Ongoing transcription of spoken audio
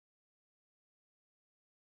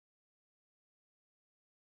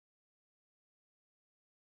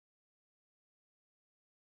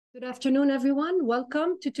Good afternoon, everyone.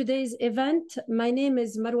 Welcome to today's event. My name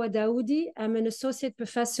is Marwa Daoudy. I'm an associate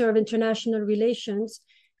professor of international relations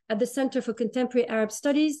at the Center for Contemporary Arab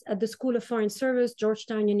Studies at the School of Foreign Service,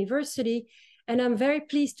 Georgetown University. And I'm very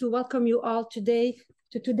pleased to welcome you all today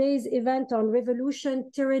to today's event on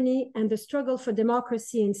revolution, tyranny, and the struggle for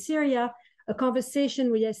democracy in Syria, a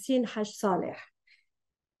conversation with Yassin al Haj Saleh.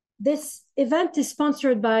 This event is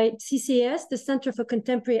sponsored by CCAS, the Center for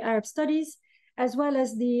Contemporary Arab Studies, as well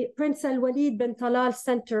as the Prince Alwaleed bin Talal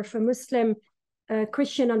Center for Muslim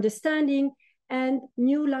Christian Understanding and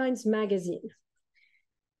New Lines magazine.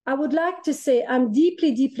 I would like to say I'm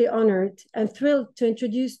deeply, deeply honored and thrilled to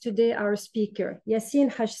introduce today our speaker, Yassin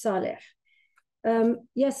al Haj Saleh.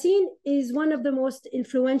 Yassin is one of the most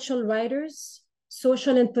influential writers,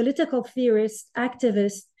 social and political theorists,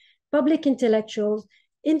 activists, public intellectuals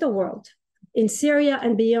in the world, in Syria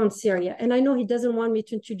and beyond Syria. And I know he doesn't want me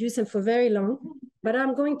to introduce him for very long, but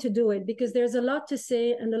I'm going to do it because there's a lot to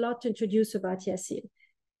say and a lot to introduce about Yassin.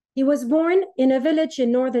 He was born in a village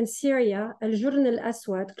in northern Syria, Al-Jurn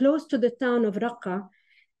al-Aswad, close to the town of Raqqa,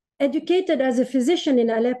 educated as a physician in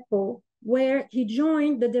Aleppo, where he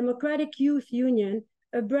joined the Democratic Youth Union,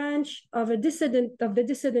 a branch of the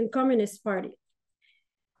dissident Communist Party.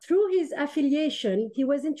 Through his affiliation, he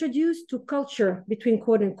was introduced to culture, between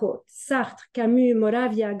quote unquote, Sartre, Camus,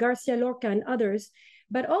 Moravia, Garcia Lorca, and others,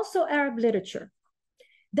 but also Arab literature.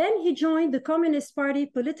 Then he joined the Communist Party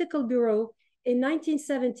Political Bureau in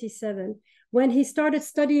 1977 when he started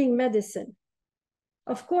studying medicine.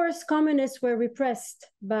 Of course, communists were repressed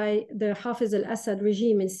by the Hafiz al-Assad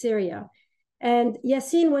regime in Syria. And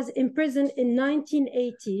Yassin was imprisoned in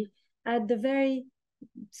 1980 at the very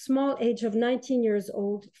small age of 19 years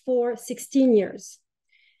old for 16 years.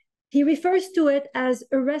 He refers to it as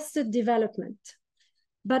arrested development,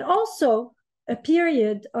 but also a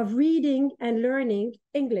period of reading and learning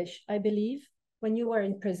English, I believe, when you were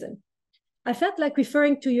in prison. I felt like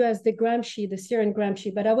referring to you as the Gramsci, the Syrian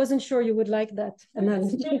Gramsci, but I wasn't sure you would like that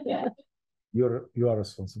analogy. You are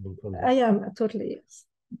responsible for that. I am, totally, yes.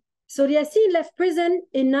 So Yassin left prison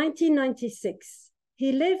in 1996.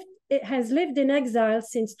 He has lived in exile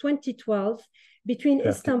since 2012 between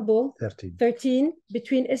 13,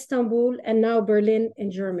 between Istanbul and now Berlin in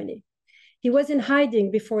Germany. He was in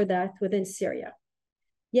hiding before that within Syria.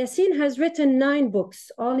 Yassin has written 9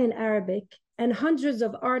 books, all in Arabic, and hundreds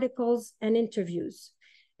of articles and interviews,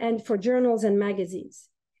 and for journals and magazines.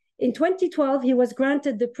 In 2012, he was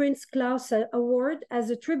granted the Prince Claus Award as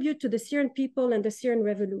a tribute to the Syrian people and the Syrian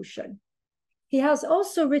Revolution. He has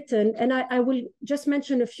also written, and I will just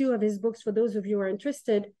mention a few of his books for those of you who are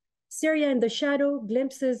interested, Syria in the Shadow,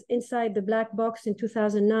 Glimpses Inside the Black Box in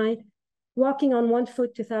 2009, Walking on One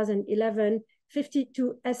Foot 2011,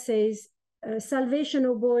 52 essays, Salvation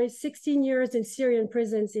of Boys, 16 years in Syrian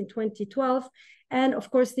prisons in 2012, and of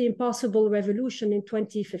course, The Impossible Revolution in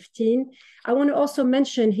 2015. I want to also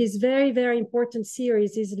mention his very, very important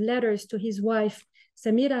series, his letters to his wife,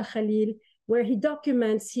 Samira Khalil, where he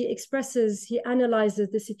documents, he expresses, he analyzes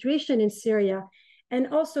the situation in Syria, and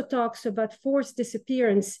also talks about forced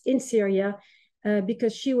disappearance in Syria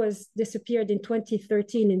because she was disappeared in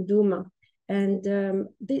 2013 in Douma. And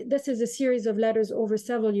this is a series of letters over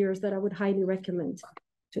several years that I would highly recommend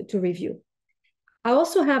to review. I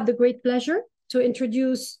also have the great pleasure to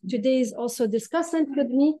introduce today's also discussant with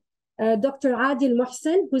me, Dr. Adey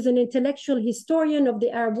Almohsen, who's an intellectual historian of the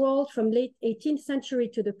Arab world from late 18th century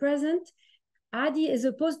to the present. Adey is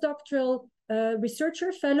a postdoctoral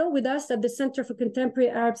researcher fellow with us at the Center for Contemporary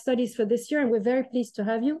Arab Studies for this year, and we're very pleased to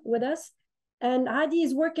have you with us. And Adey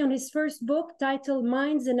is working on his first book titled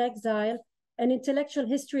Minds in Exile, An Intellectual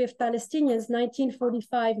History of Palestinians,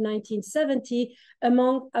 1945-1970,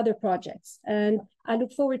 among other projects. And I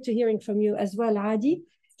look forward to hearing from you as well, Adey.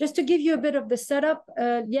 Just to give you a bit of the setup,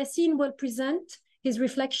 Yassin will present his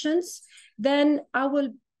reflections. Then I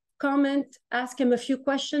will comment, ask him a few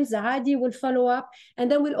questions. Adey will follow up,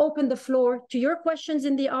 and then we'll open the floor to your questions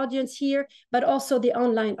in the audience here, but also the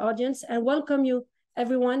online audience. And welcome you,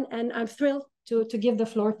 everyone. And I'm thrilled to give the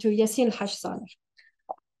floor to Yassin al Haj Saleh.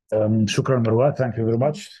 Shukran, Marwa. Thank you very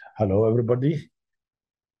much. Hello, everybody.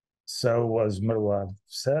 So, as Marwa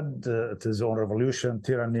said, it is on revolution,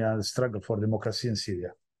 tyranny, and struggle for democracy in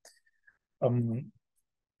Syria.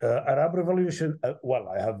 Arab Revolution, well,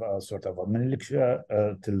 I have a sort of a mini lecture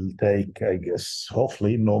to take, I guess,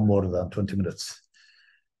 hopefully no more than 20 minutes.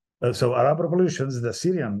 So Arab revolutions, the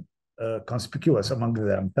Syrian conspicuous among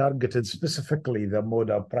them, targeted specifically the mode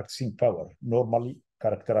of practicing power, normally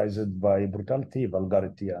characterized by brutality,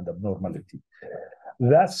 vulgarity, and abnormality.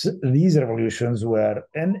 These revolutions were,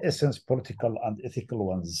 in essence, political and ethical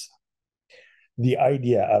ones. The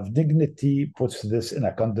idea of dignity puts this in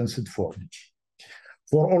a condensed form.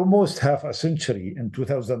 For almost half a century in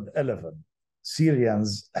 2011,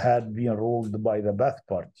 Syrians had been ruled by the Ba'ath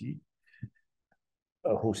Party,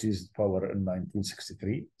 who seized power in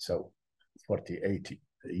 1963, so 80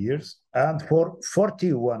 years, and for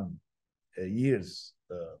 41 years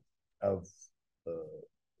of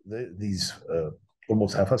these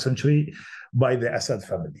almost half a century by the Assad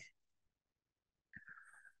family.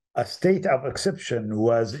 A state of exception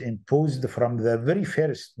was imposed from the very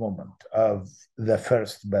first moment of the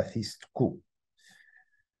first Ba'athist coup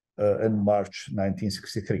in March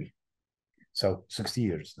 1963. So 60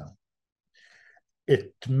 years now.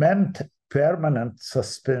 It meant permanent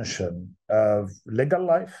suspension of legal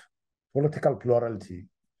life, political plurality,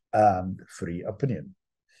 and free opinion.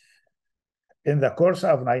 In the course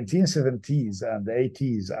of 1970s and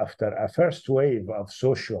 80s, after a first wave of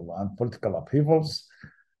social and political upheavals,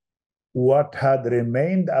 what had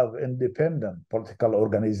remained of independent political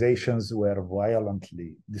organizations were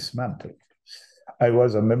violently dismantled. I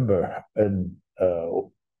was a member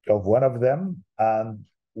of one of them, and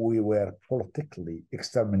we were politically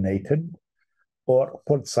exterminated or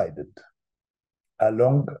politicized.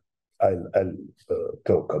 I'll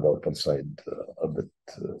talk about politicized a bit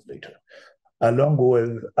later, along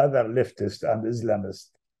with other leftist and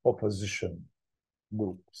Islamist opposition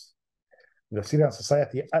groups. The Syrian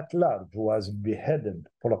society at large was beheaded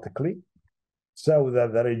politically, so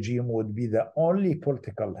that the regime would be the only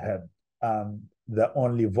political head and the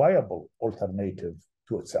only viable alternative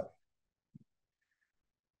to itself.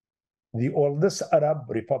 The oldest Arab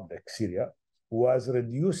republic, Syria, was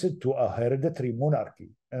reduced to a hereditary monarchy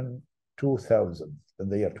in 2000, in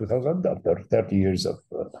the year 2000, after 30 years of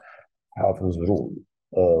Hafiz's rule.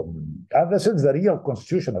 And this is the real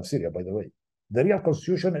constitution of Syria, by the way. The real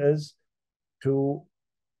constitution is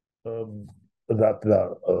that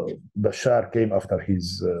Bashar came after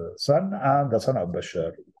his son, and the son of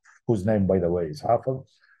Bashar, whose name, by the way, is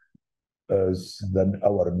Hafiz, is then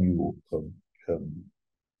our new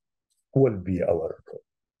will be our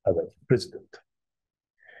president.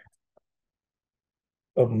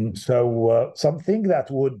 Something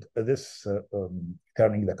that would,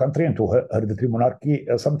 turning the country into hereditary monarchy,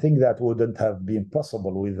 something that wouldn't have been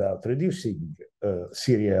possible without reducing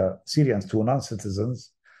Syrians to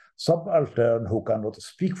non-citizens, subaltern who cannot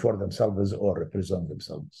speak for themselves or represent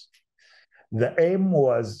themselves. This aim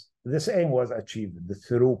was achieved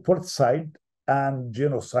through politicide and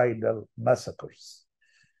genocidal massacres.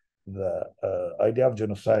 The idea of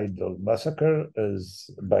genocidal massacre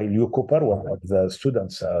is by Lew Cooper, one of the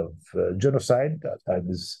students of genocide, at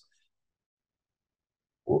times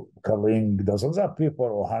killing dozens of people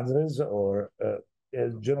or hundreds, or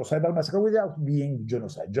genocidal massacre without being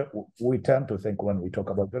genocide. We tend to think, when we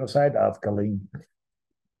talk about genocide, of killing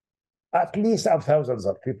at least of thousands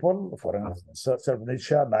of people. For instance,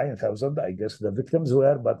 Srebrenica, 9,000, I guess the victims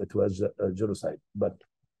were, but it was a genocide. But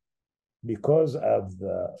because of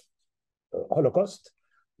the Holocaust,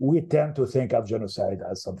 we tend to think of genocide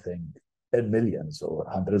as something in millions or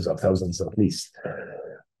hundreds of thousands at least.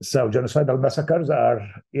 So genocidal massacres are,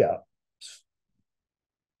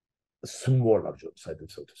 smaller genocide,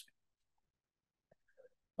 so to speak.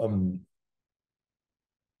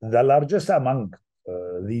 The largest among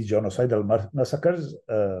these genocidal massacres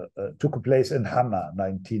took place in Hama,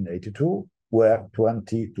 1982, where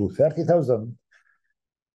 20 to 30,000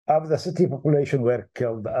 of the city population were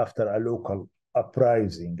killed after a local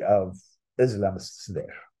uprising of Islamists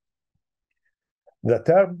there. The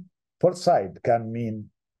term politicide can mean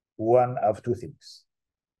one of two things: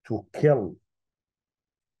 to kill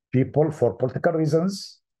people for political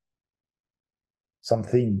reasons,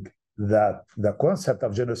 something that the concept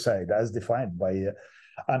of genocide, as defined by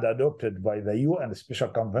and adopted by the UN Special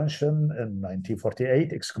Convention in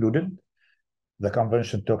 1948, excluded. The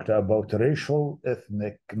convention talked about racial,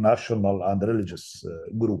 ethnic, national, and religious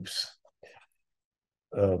groups,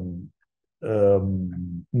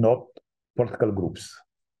 not political groups.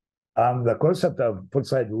 And the concept of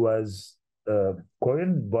politicide was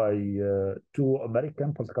coined by two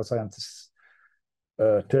American political scientists,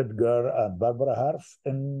 Ted Gurr and Barbara Harf,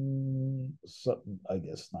 in, I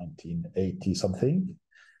guess, 1980 something,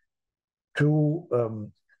 to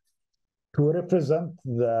represent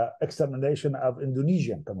the extermination of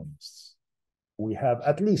Indonesian communists. We have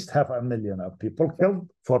at least 500,000 of people killed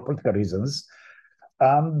for political reasons,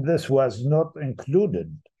 and this was not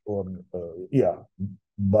included,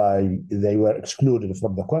 they were excluded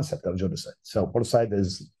from the concept of genocide. So politicide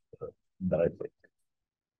is the right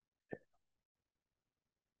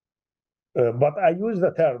thing. But I use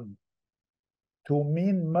the term to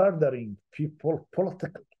mean murdering people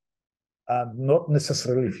politically and not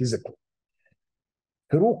necessarily physically.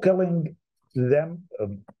 Through killing them,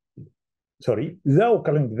 though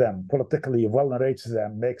killing them politically vulnerates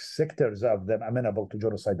them, makes sectors of them amenable to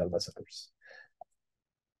genocidal massacres.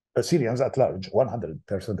 Syrians at large,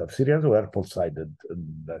 100% of Syrians were post-sided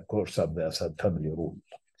in the course of the Assad family rule.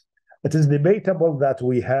 It is debatable that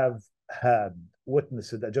we have had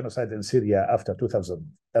witnessed a genocide in Syria after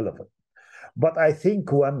 2011. But I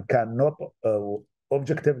think one cannot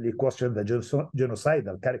objectively question the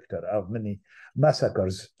genocidal character of many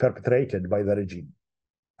massacres perpetrated by the regime,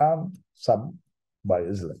 and some by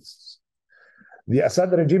Islamists. The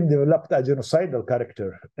Assad regime developed a genocidal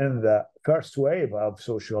character in the first wave of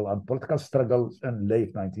social and political struggles in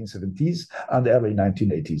late 1970s and early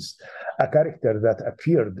 1980s, a character that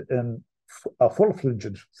appeared in a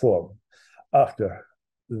full-fledged form after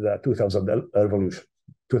the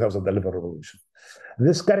 2011 revolution.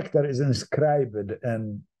 This character is inscribed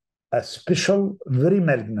in a special, very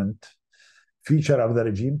malignant feature of the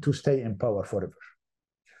regime to stay in power forever,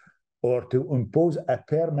 or to impose a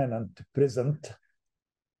permanent prison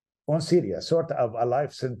on Syria, sort of a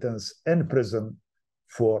life sentence in prison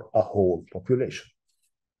for a whole population.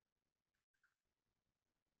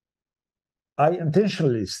 I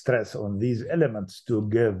intentionally stress on these elements to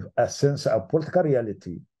give a sense of political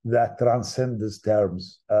reality that transcends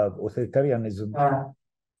terms of authoritarianism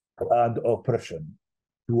and oppression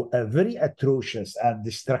to a very atrocious and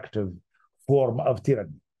destructive form of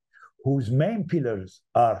tyranny, whose main pillars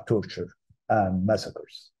are torture and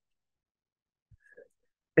massacres.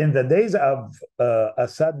 In the days of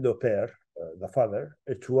Assad le Père, the father,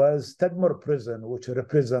 it was Tadmor prison which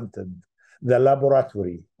represented the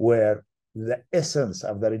laboratory where the essence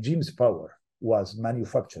of the regime's power was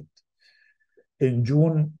manufactured. In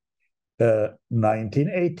June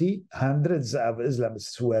 1980, hundreds of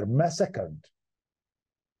Islamists were massacred.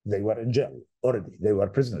 They were in jail already. They were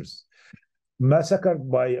prisoners. Massacred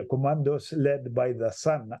by commandos led by the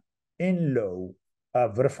son-in-law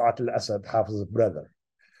of Rifat al-Assad, Hafiz's brother,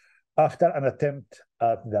 after an attempt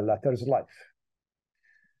at the latter's life.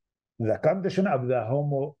 The condition of the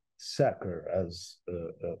homo sacer, as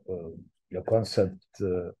a concept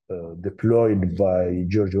deployed by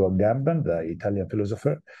Giorgio Agamben, the Italian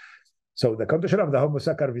philosopher. So the condition of the homo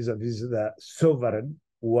sacer vis-a-vis the sovereign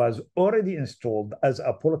was already installed as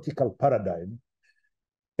a political paradigm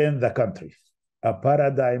in the country, a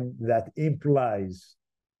paradigm that implies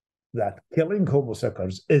that killing homo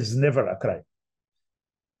sacers is never a crime.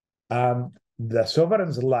 And the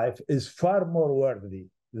sovereign's life is far more worthy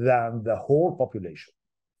than the whole population.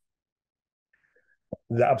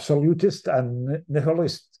 The absolutist and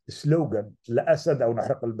nihilist slogan, La Assad أو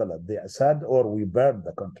نحرق البلد, the Assad or we burn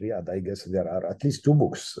the country, and I guess there are at least 2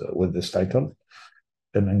 books with this title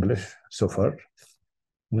in English so far.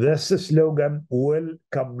 This slogan will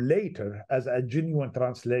come later as a genuine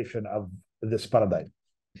translation of this paradigm.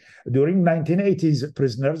 During 1980s,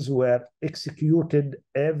 prisoners were executed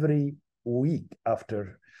every week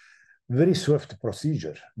after very swift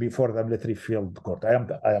procedure before the military field court.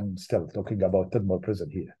 I am still talking about Tadmor prison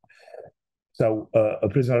here. So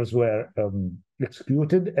prisoners were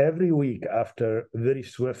executed every week after very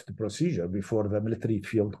swift procedure before the military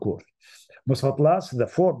field court. Musatlas, the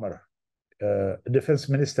former defense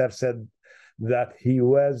minister, said that he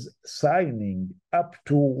was signing up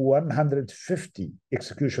to 150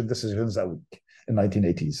 execution decisions a week in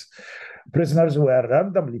 1980s. Prisoners were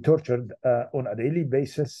randomly tortured on a daily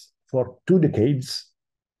basis for 2 decades.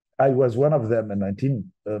 I was one of them in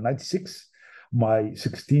 1996, my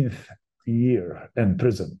 16th year in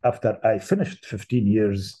prison after I finished 15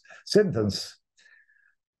 years sentence.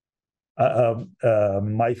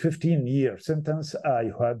 My 15-year sentence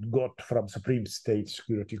I had got from Supreme State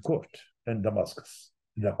Security Court in Damascus.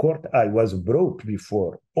 The court I was brought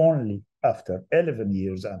before only after 11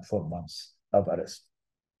 years and 4 months of arrest.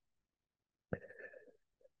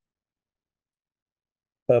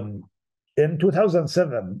 In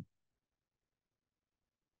 2007,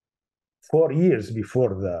 4 years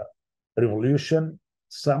before the revolution,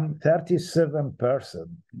 some 37%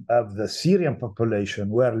 of the Syrian population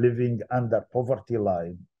were living under poverty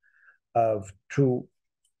line of $2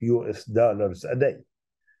 a day.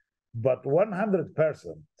 But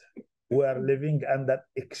 100% were living under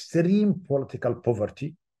extreme political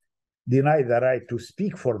poverty, denied the right to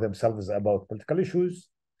speak for themselves about political issues,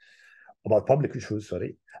 about public issues,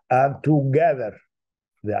 sorry, and to gather.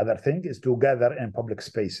 The other thing is to gather in public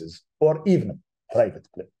spaces or even private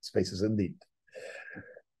spaces indeed.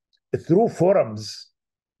 Through forums,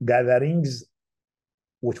 gatherings,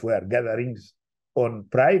 which were gatherings in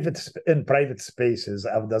private spaces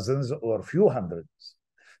of dozens or few hundreds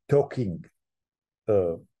talking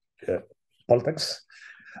politics.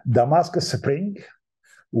 Damascus Spring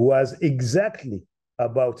was exactly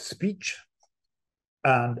about speech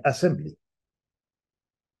and assembly.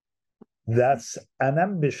 That's an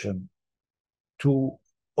ambition to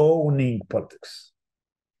owning politics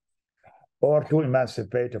or to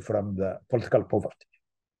emancipate from the political poverty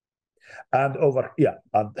and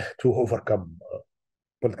to overcome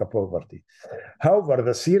political poverty. However,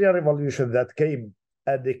 the Syrian revolution that came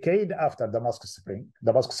a decade after Damascus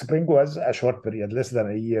Spring was a short period, less than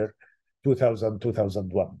a year, 2000,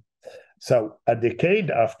 2001. So a decade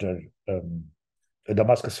after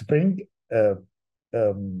Damascus Spring, the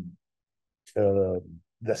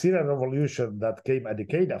Syrian revolution that came a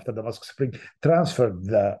decade after Damascus Spring transferred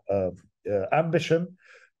the ambition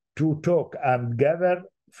to talk and gather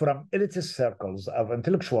from elitist circles of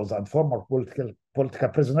intellectuals and former political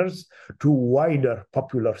prisoners to wider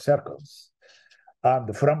popular circles,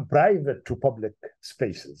 and from private to public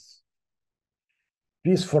spaces.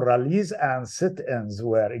 Peaceful rallies and sit-ins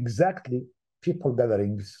were exactly people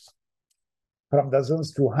gatherings from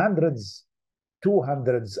dozens to hundreds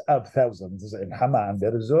of thousands in Hama and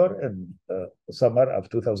Deir ez-Zor in summer of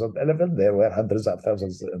 2011. There were hundreds of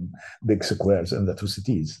thousands in big squares in the two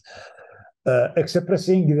cities,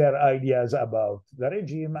 expressing their ideas about the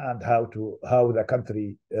regime and how the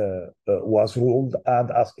country was ruled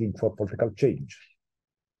and asking for political change.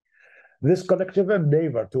 This collective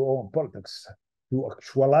endeavor to own politics, to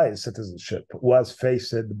actualize citizenship, was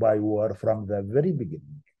faced by war from the very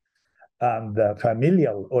beginning. And the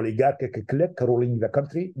familial oligarchic clique ruling the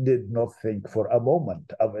country did not think for a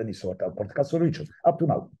moment of any sort of political solution up to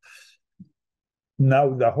now.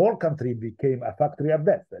 Now the whole country became a factory of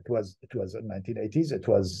death. It was in 1980s. It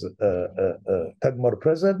was Tadmor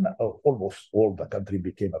prison. Almost all the country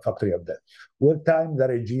became a factory of death. With time, the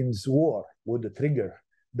regime's war would trigger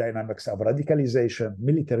dynamics of radicalization,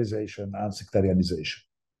 militarization, and sectarianization.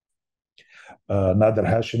 Nader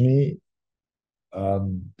Hashemi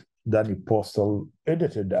and Danny Postel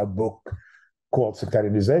edited a book called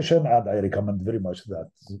Sectarianization, and I recommend very much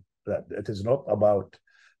that it is not about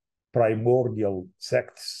primordial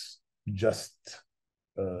sects just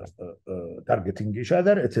targeting each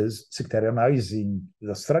other. It is sectarianizing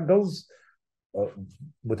the struggles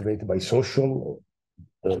motivated by social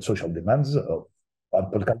demands and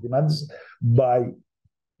political demands by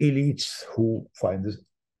elites who find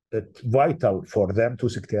it vital for them to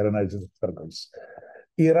sectarianize the struggles.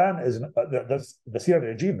 Iran is the Syrian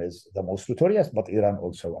regime is the most notorious, but Iran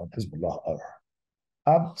also and Hezbollah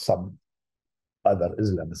and some other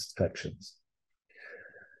Islamist factions.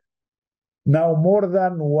 Now, more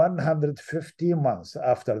than 150 months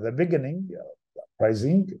after the beginning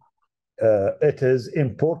rising, it is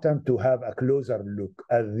important to have a closer look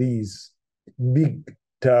at these big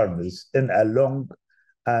turns in a long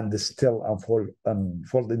and still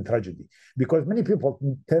unfolding tragedy, because many people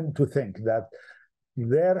tend to think that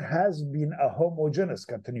there has been a homogeneous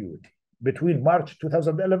continuity between March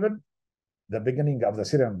 2011, the beginning of the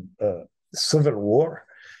Syrian civil war,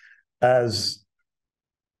 as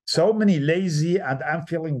so many lazy and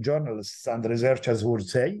unfeeling journalists and researchers would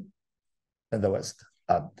say in the West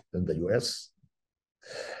and in the US,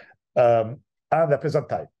 and the present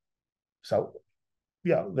time. So,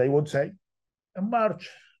 yeah, they would say in March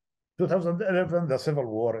 2011, the civil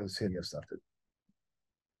war in Syria started.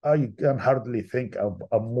 I can hardly think of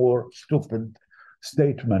a more stupid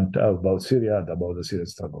statement about Syria and about the Syrian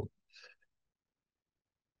struggle.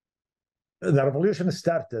 The revolution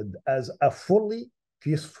started as a fully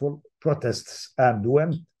peaceful protests and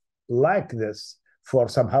went like this for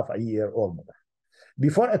some half a year or more,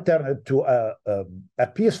 before it turned to a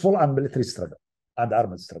peaceful and military struggle and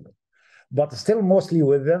armed struggle, but still mostly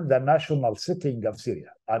within the national setting of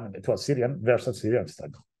Syria. I mean, it was Syrian versus Syrian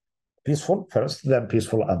struggle. Peaceful first, then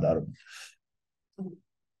peaceful and armed.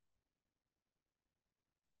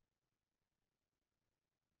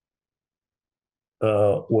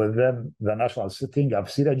 Within the national setting of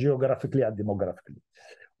Syria geographically and demographically.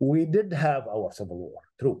 We did have our civil war,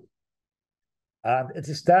 true. And it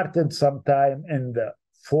started sometime in the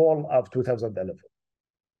fall of 2011,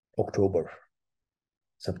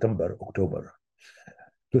 September, October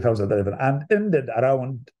 2011, and ended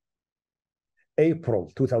around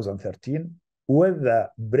April 2013 with the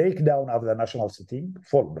breakdown of the national setting,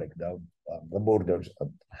 full breakdown of the borders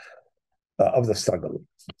of the struggle.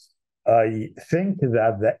 I think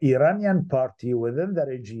that the Iranian party within the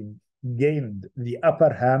regime gained the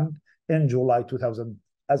upper hand in July 2000,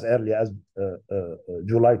 as early as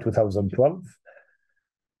July 2012,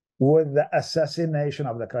 with the assassination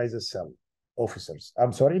of the crisis cell officers.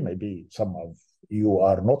 I'm sorry, maybe some of you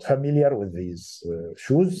are not familiar with these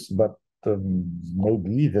issues, but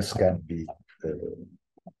maybe this can be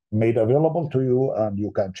made available to you and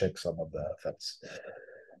you can check some of the facts.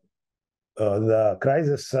 The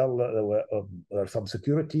crisis cell, were some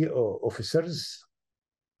security officers.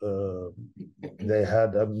 They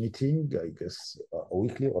had a meeting, I guess, a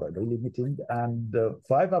weekly or a daily meeting, and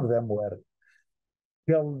 5 of them were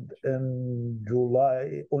killed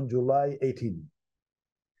on July 18.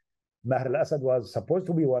 Maher al-Assad was supposed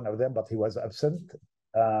to be one of them, but he was absent.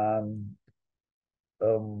 And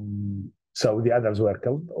so the others were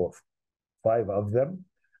killed, or 5 of them.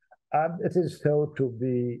 And it is thought to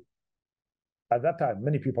be, at that time,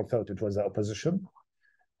 many people thought it was the opposition,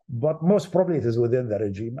 but most probably it is within the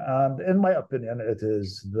regime. And in my opinion, it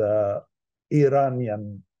is the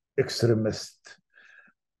Iranian extremist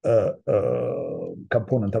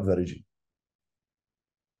component of the regime.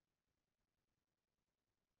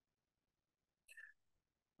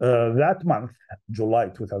 That month, July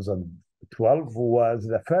 2012, was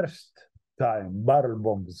the first time barrel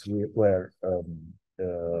bombs were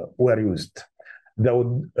used.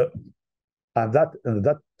 And in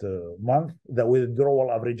that month, the withdrawal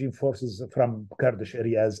of regime forces from Kurdish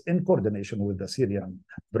areas in coordination with the Syrian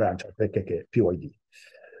branch of PKK, PYD.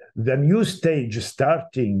 The new stage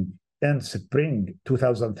starting in spring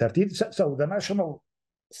 2013. So the national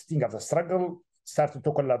sting of the struggle started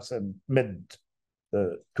to collapse in mid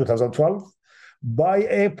 2012. By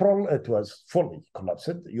April, it was fully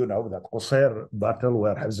collapsed. You know that Qusayr battle,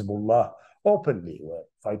 where Hezbollah openly were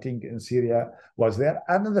fighting in Syria, was there.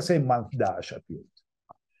 And in the same month, Daesh appeared.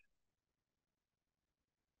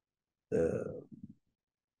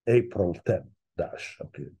 April 10, Daesh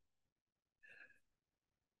appeared.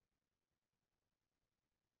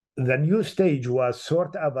 The new stage was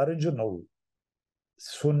sort of original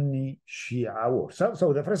Sunni Shia war.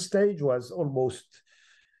 So the first stage was almost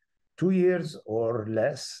 2 years or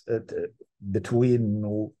less, between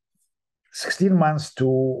 16 months to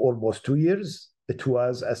almost 2 years. It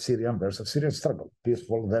was a Syrian versus Syrian struggle,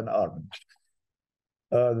 peaceful then armed.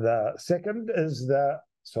 The second is the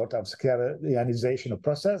sort of Syrianization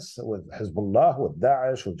process with Hezbollah, with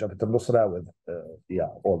Daesh, with Jabhat al-Nusra, with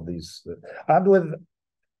all these, and with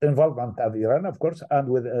involvement of Iran, of course, and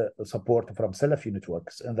with support from Salafi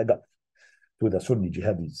networks in the Gulf to the Sunni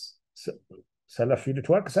jihadis. Salafi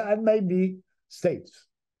networks and maybe states,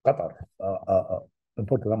 Qatar,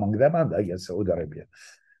 important among them, and I guess Saudi Arabia.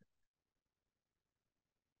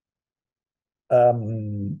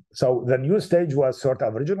 So the new stage was sort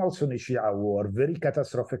of regional Sunni Shia war, very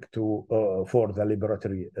catastrophic for the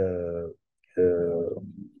liberatory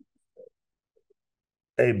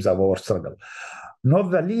aims of our struggle.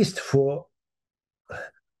 Not the least for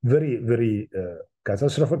very, very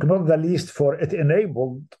catastrophic, not the least for it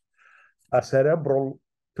enabled a cerebral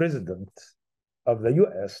president of the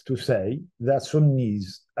US to say that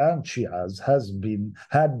Sunnis and Shias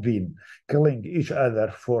had been killing each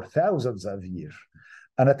other for thousands of years.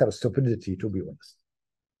 An utter stupidity, to be honest.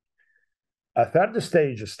 A third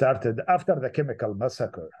stage started after the chemical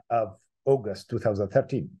massacre of August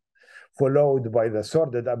 2013, followed by the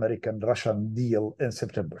sordid American-Russian deal in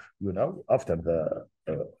September. You know, after the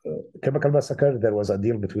chemical massacre, there was a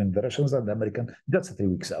deal between the Russians and the Americans just 3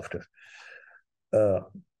 weeks after.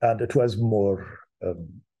 And it was more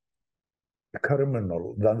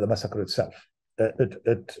criminal than the massacre itself.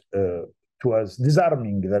 It was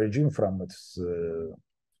disarming the regime from its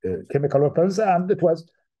chemical weapons, and it was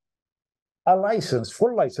a license,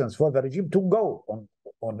 full license for the regime to go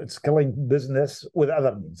on its killing business with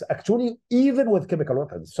other means. Actually, even with chemical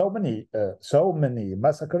weapons, so many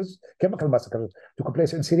massacres, chemical massacres, took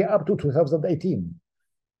place in Syria up to 2018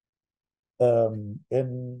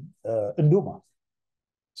 in Douma.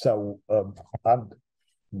 So, and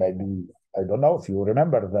maybe, I don't know if you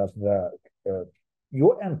remember that the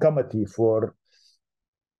UN Committee for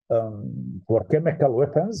chemical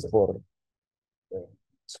weapons, for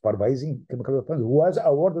supervising chemical weapons, was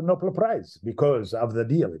awarded Nobel Prize because of the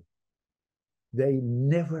deal. They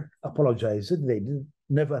never apologized. They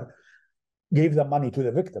never gave the money to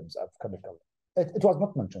the victims of chemical. It was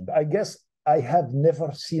not mentioned. I guess I have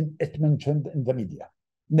never seen it mentioned in the media.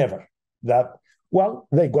 Never. That, well,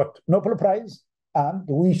 they got Nobel Prize, and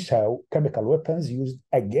we saw chemical weapons used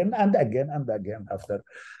again and again and again after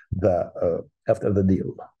the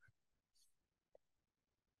deal.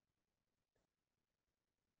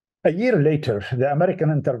 A year later, the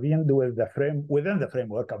American intervened within the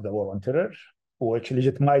framework of the war on terror, which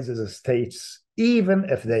legitimizes states even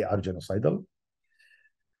if they are genocidal.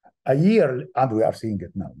 A year, and we are seeing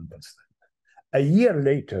it now in Palestine. A year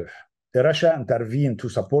later, Russia intervened to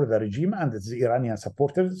support the regime and its Iranian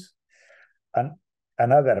supporters. And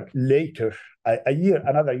another year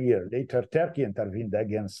later, Turkey intervened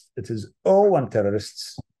against its own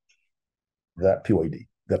terrorists, the PYD,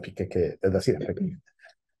 the PKK, the Syrian PKK.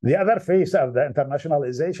 The other phase of the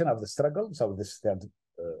internationalization of the struggle, so this third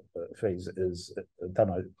phase is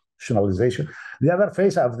internationalization. The other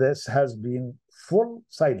phase of this has been full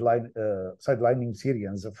sidelining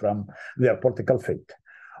Syrians from their political fate.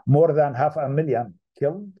 More than 500,000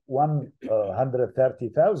 killed,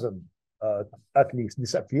 130,000 at least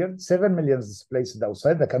disappeared, 7 million displaced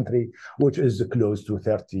outside the country, which is close to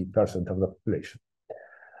 30% of the population.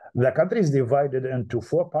 The country is divided into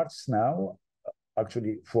 4 parts now,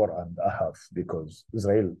 actually 4.5, because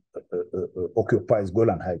Israel occupies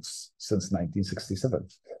Golan Heights since 1967.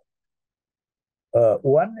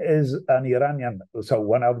 One is an Iranian, so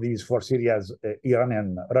one of these 4 Syria's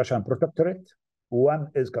Iranian-Russian protectorate.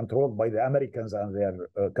 One is controlled by the Americans and their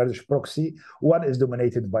Kurdish proxy. One is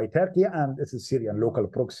dominated by Turkey, and it's a Syrian local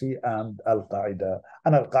proxy, and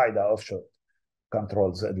Al-Qaeda offshore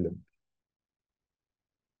controls Idlib.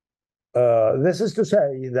 This is to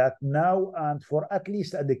say that now and for at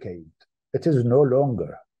least a decade, it is no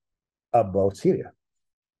longer about Syria.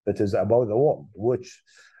 It is about the world,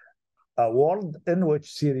 a world in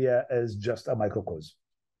which Syria is just a microcosm.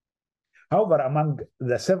 However, among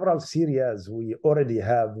the several Syrias we already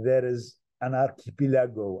have, there is an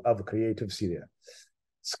archipelago of creative Syria,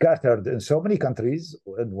 scattered in so many countries,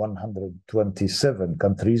 in 127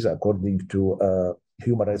 countries, according to a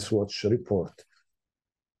Human Rights Watch report.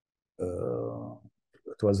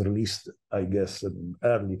 It was released, I guess, in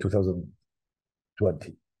early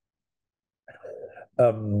 2020.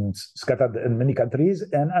 Scattered in many countries,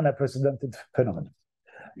 an unprecedented phenomenon.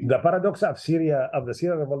 The paradox of Syria, of the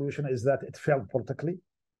Syrian revolution, is that it failed politically,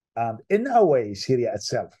 and in a way, Syria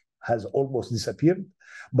itself has almost disappeared.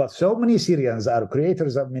 But so many Syrians are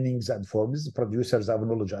creators of meanings and forms, producers of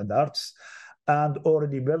knowledge and arts, and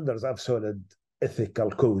already builders of solid ethical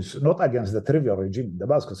cause, not against the trivial regime in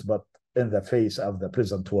Damascus, but in the face of the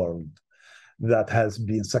present world that has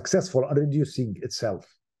been successful in reducing itself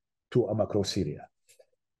to a macro Syria.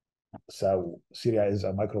 So Syria is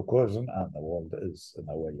a microcosm, and the world is, in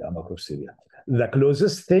a way, a macro Syria. The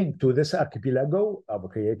closest thing to this archipelago of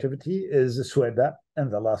creativity is Sweden in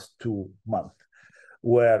the last 2 months,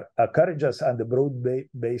 where a courageous and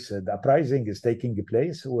broad-based uprising is taking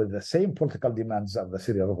place with the same political demands of the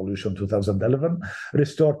Syrian Revolution 2011,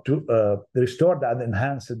 restored and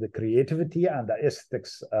enhanced the creativity and the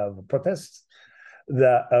aesthetics of protests,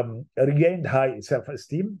 the regained high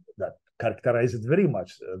self-esteem that characterized very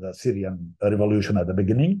much the Syrian revolution at the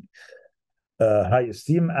beginning, high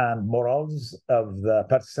esteem and morals of the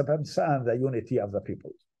participants, and the unity of the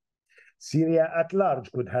people. Syria at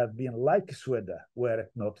large could have been like Sweden, were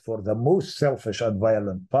it not for the most selfish and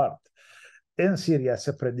violent part in Syria,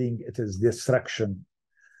 spreading destruction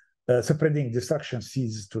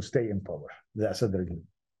seized to stay in power, the Assad regime.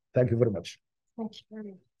 Thank you very much. Thank you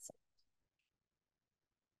very much.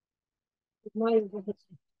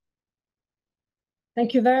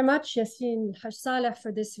 Thank you very much, Yassin al Haj Saleh,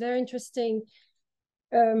 for this very interesting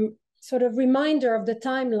sort of reminder of the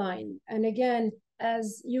timeline. And again,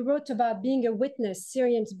 as you wrote about being a witness,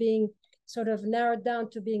 Syrians being sort of narrowed down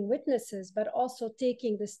to being witnesses, but also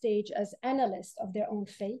taking the stage as analysts of their own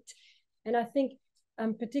fate. And I think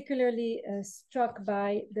I'm particularly struck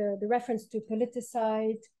by the reference to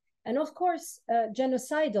politicized and, of course,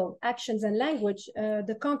 genocidal actions and language.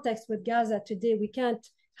 The context with Gaza today, we can't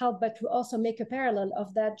help but to also make a parallel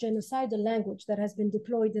of that genocidal language that has been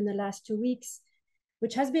deployed in the last 2 weeks,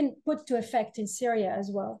 which has been put to effect in Syria as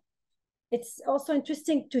well. It's also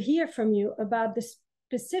interesting to hear from you about the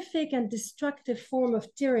specific and destructive form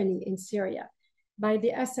of tyranny in Syria by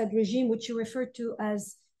the Assad regime, which you refer to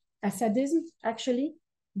as Assadism, actually,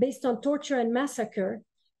 based on torture and massacre.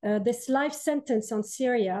 This life sentence on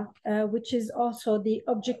Syria, which is also the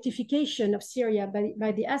objectification of Syria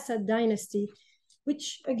by the Assad dynasty,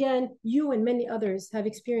 which, again, you and many others have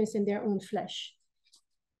experienced in their own flesh.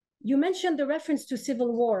 You mentioned the reference to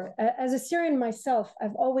civil war. As a Syrian myself,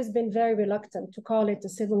 I've always been very reluctant to call it a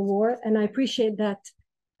civil war, and I appreciate that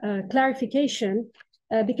clarification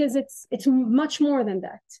because it's much more than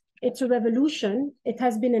that. It's a revolution. It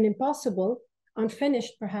has been an impossible,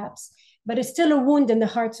 unfinished perhaps, but it's still a wound in the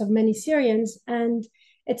hearts of many Syrians. And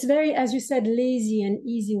it's very, as you said, lazy and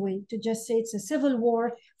easy way to just say it's a civil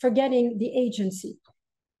war, forgetting the agency.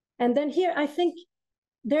 And then here, I think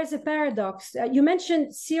there's a paradox. You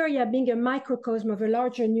mentioned Syria being a microcosm of a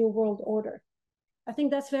larger new world order. I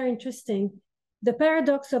think that's very interesting. The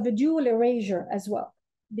paradox of a dual erasure as well,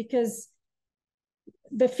 because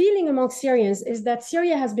the feeling among Syrians is that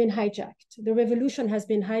Syria has been hijacked. The revolution has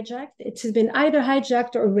been hijacked. It has been either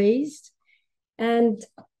hijacked or erased. And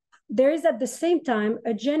there is at the same time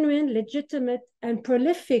a genuine, legitimate, and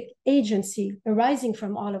prolific agency arising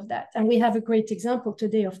from all of that. And we have a great example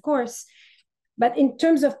today, of course, but in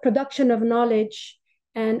terms of production of knowledge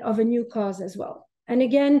and of a new cause as well. And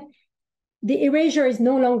again, the erasure is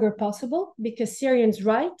no longer possible because Syrians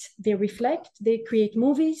write, they reflect, they create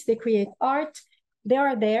movies, they create art, they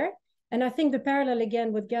are there. And I think the parallel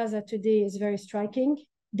again with Gaza today is very striking.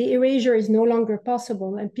 The erasure is no longer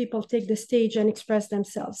possible and people take the stage and express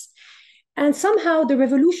themselves. And somehow the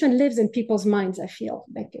revolution lives in people's minds, I feel.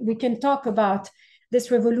 Like we can talk about this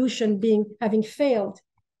revolution having failed,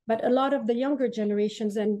 but a lot of the younger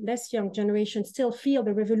generations and less young generations still feel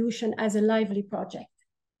the revolution as a lively project.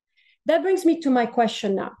 That brings me to my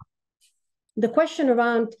question now. The question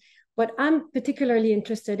around what I'm particularly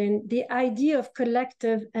interested in, the idea of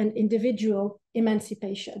collective and individual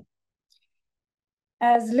emancipation.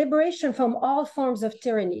 As liberation from all forms of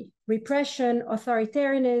tyranny, repression,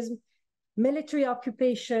 authoritarianism, military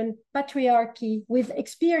occupation, patriarchy, we've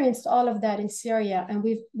experienced all of that in Syria, and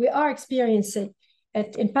we are experiencing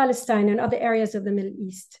it in Palestine and other areas of the Middle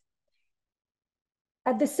East.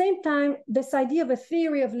 At the same time, this idea of a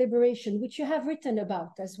theory of liberation, which you have written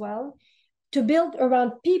about as well, to build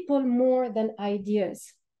around people more than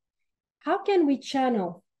ideas. How can we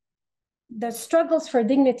channel the struggles for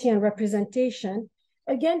dignity and representation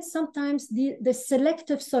against sometimes the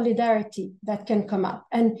selective solidarity that can come up?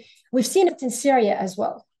 And we've seen it in Syria as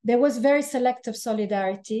well. There was very selective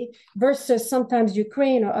solidarity versus sometimes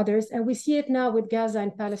Ukraine or others, and we see it now with Gaza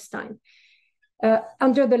and Palestine.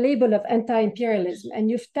 Under the label of anti-imperialism, and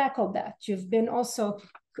you've tackled that. You've been also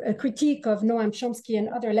a critique of Noam Chomsky and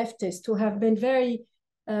other leftists who have been very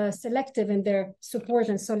selective in their support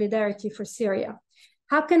and solidarity for Syria.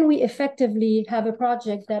 How can we effectively have a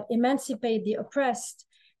project that emancipates the oppressed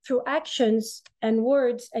through actions and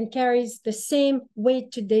words and carries the same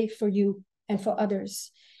weight today for you and for others?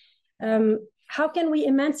 How can we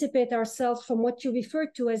emancipate ourselves from what you refer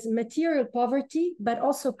to as material poverty, but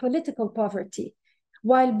also political poverty,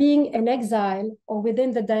 while being in exile or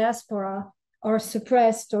within the diaspora or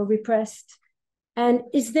suppressed or repressed? And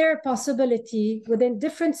is there a possibility within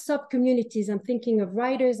different sub-communities, I'm thinking of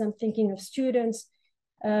writers, I'm thinking of students,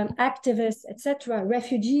 activists, etc.,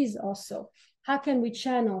 refugees also, how can we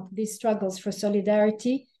channel these struggles for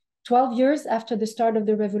solidarity 12 years after the start of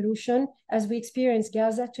the revolution, as we experience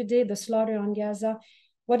Gaza today, the slaughter on Gaza?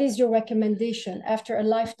 What is your recommendation after a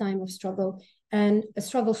lifetime of struggle and a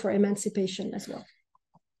struggle for emancipation as well?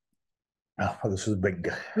 Oh, this is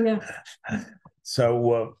big. Yeah.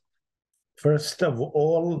 So, first of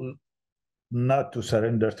all, not to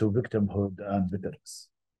surrender to victimhood and bitterness,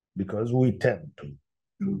 because we tend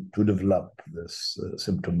to develop this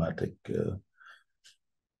symptomatic,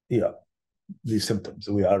 these symptoms.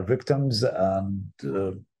 We are victims, and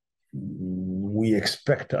we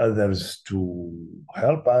expect others to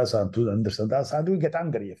help us and to understand us, and we get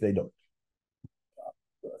angry if they don't.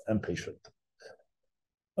 Impatient.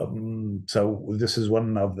 So this is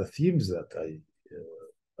one of the themes that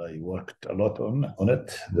I worked a lot on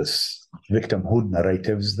it. This victimhood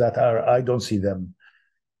narratives that I don't see them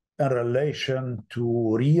in relation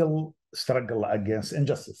to real struggle against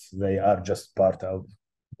injustice. They are just part of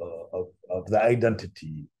the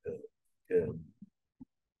identity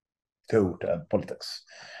thought and politics.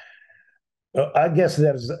 I guess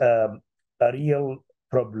there's a real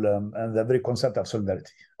problem and the very concept of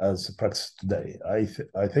solidarity as practiced today. I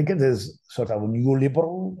think it is sort of a new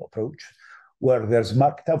liberal approach where there's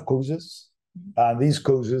market of causes, and these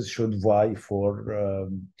causes should vie for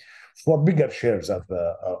bigger shares of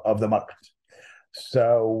the market.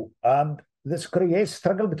 So, and this creates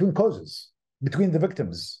struggle between causes, between the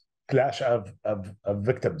victims, clash of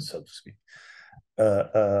victims, so to speak.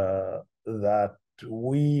 That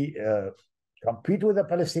we compete with the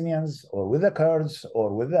Palestinians or with the Kurds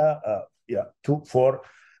or with for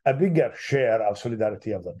a bigger share of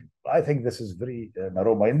solidarity of them. I think this is very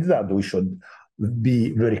narrow-minded, and we should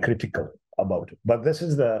be very critical about it. But this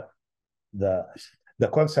is the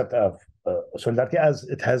concept of solidarity as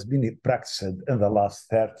it has been practiced in the last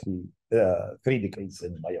 3 decades,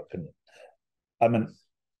 in my opinion. I mean,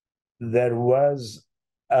 there was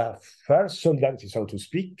a first solidarity, so to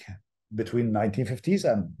speak, between 1950s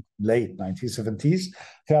and late 1970s,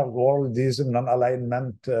 third worldism,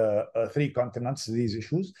 non-alignment, 3 continents, these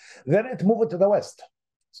issues. Then it moved to the West.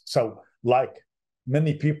 So like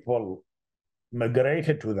many people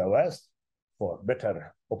migrated to the West, for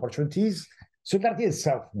better opportunities. Solidarity is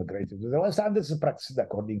self-migrated to the West, and this is practiced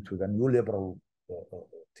according to the new liberal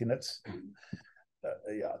tenets.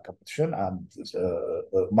 Competition and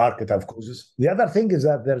market of causes. The other thing is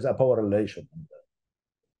that there's a power relation in the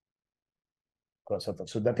concept of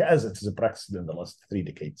solidarity as it is practiced in the last 3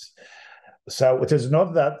 decades. So it is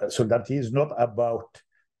not that solidarity is not about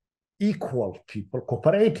equal people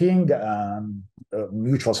cooperating and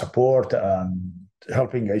mutual support and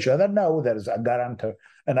helping each other. No, there is a guarantor.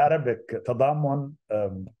 In Arabic, tadamun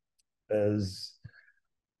is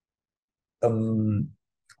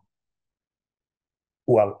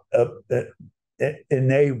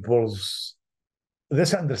enables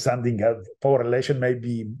this understanding of power relation may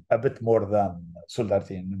be a bit more than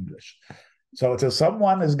solidarity in English. So it is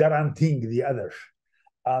someone is guaranteeing the other.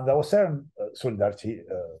 And the Western solidarity,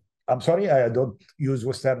 I'm sorry, I don't use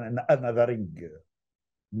Western in another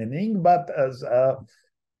meaning, but as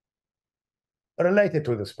related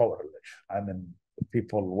to this power relation. I mean,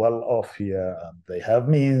 people well off here, and they have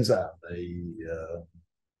means, and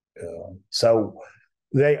so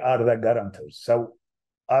they are the guarantors. So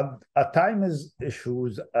at times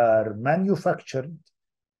issues are manufactured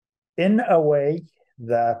in a way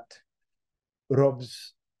that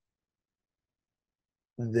robs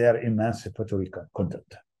their emancipatory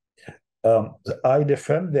content. I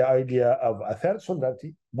defend the idea of a third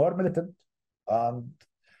solidarity, more militant and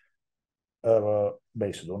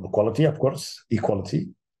based on equality, of course, equality,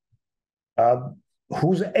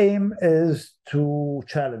 whose aim is to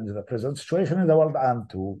challenge the present situation in the world and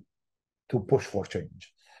to push for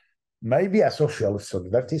change. Maybe a socialist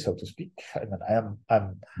solidarity, so to speak. I mean,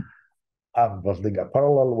 I'm building a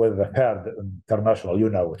parallel with the third international. You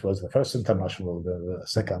know, it was the first international, the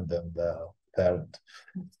second, and the third.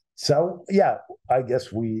 So yeah, I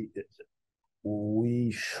guess we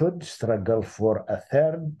should struggle for a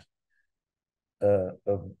third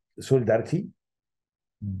solidarity,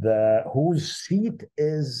 whose seat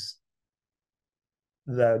is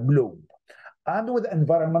the globe, and with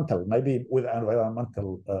environmental, maybe with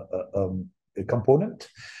environmental component,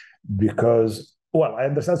 because I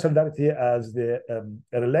understand solidarity as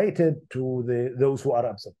related to those who are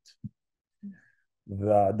absent,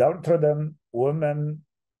 the downtrodden, women,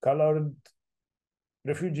 colored,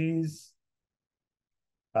 refugees,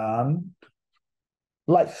 and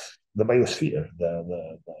life, the biosphere,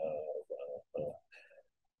 the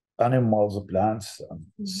animals, plants.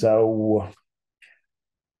 So,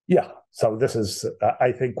 yeah. So this is,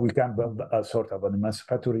 I think we can build a sort of an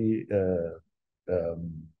emancipatory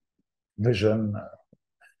vision,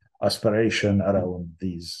 aspiration around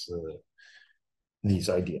these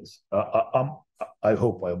ideas. I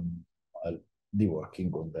hope I'll be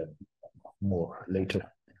working on them more later.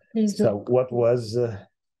 Please do. So what was,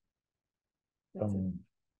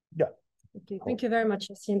 Okay, thank you very much,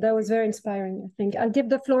 Yassin. That was very inspiring, I think. I'll give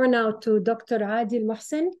the floor now to Dr. Adey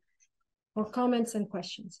Almohsen for comments and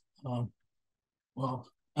questions.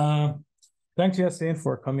 Thanks, Yassin,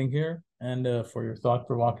 for coming here and for your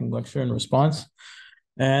thought-provoking lecture and response,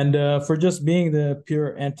 and for just being the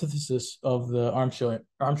pure antithesis of the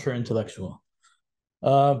armchair intellectual.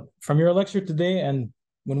 From your lecture today, and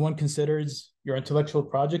when one considers your intellectual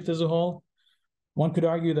project as a whole, one could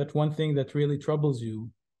argue that one thing that really troubles you,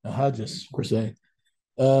 Hajis, per se,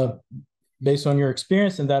 based on your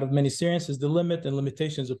experience and that of many Syrians, is the limit and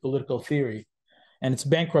limitations of political theory and its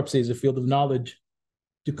bankruptcy as a field of knowledge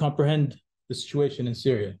to comprehend the situation in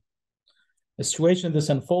Syria. A situation that's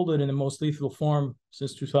unfolded in the most lethal form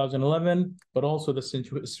since 2011, but also the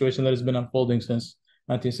situation that has been unfolding since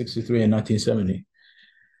 1963 and 1970.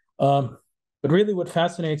 But really what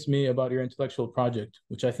fascinates me about your intellectual project,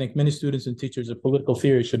 which I think many students and teachers of political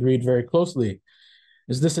theory should read very closely,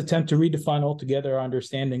 is this attempt to redefine altogether our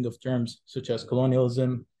understanding of terms such as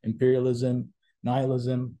colonialism, imperialism,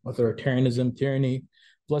 nihilism, authoritarianism, tyranny,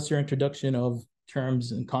 plus your introduction of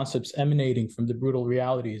terms and concepts emanating from the brutal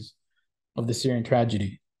realities of the Syrian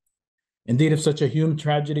tragedy. Indeed, if such a human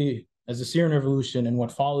tragedy as the Syrian revolution and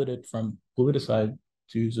what followed it from politicide,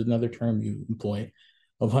 to use another term you employ,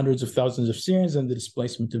 of hundreds of thousands of Syrians and the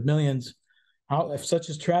displacement of millions, if such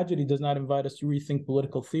a tragedy does not invite us to rethink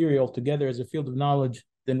political theory altogether as a field of knowledge,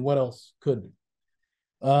 then what else could?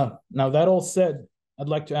 Now, that all said, I'd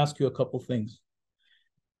like to ask you a couple things.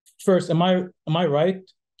 First, am I right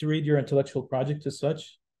to read your intellectual project as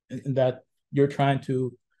such, in that you're trying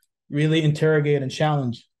to really interrogate and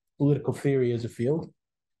challenge political theory as a field?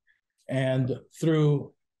 And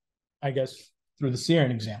through the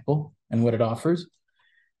Syrian example and what it offers.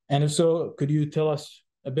 And if so, could you tell us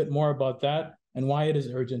a bit more about that and why it is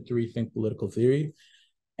urgent to rethink political theory?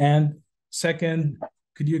 And second,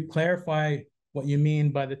 could you clarify what you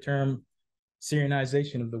mean by the term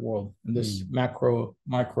Syrianization of the world and this micro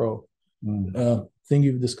thing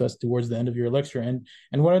you've discussed towards the end of your lecture, and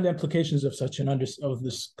what are the implications of such of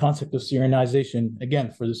this concept of Syrianization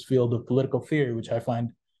again for this field of political theory, which I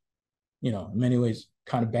find, in many ways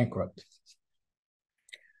kind of bankrupt.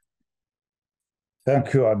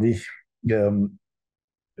 Thank you, Adey.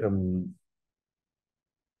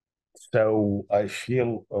 So I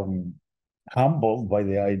feel humbled by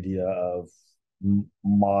the idea of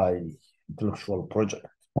my intellectual project.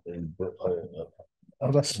 Yeah,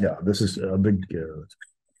 this is a big,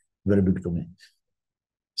 very big to me.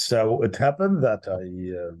 So it happened that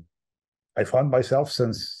I found myself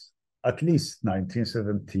since at least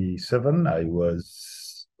 1977. I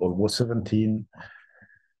was almost 17.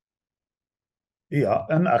 Yeah,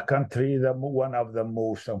 in a country, one of the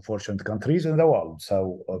most unfortunate countries in the world.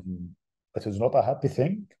 So it is not a happy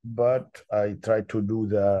thing, but I try to do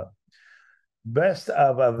the best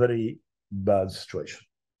of a very bad situation.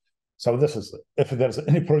 So this is, if there's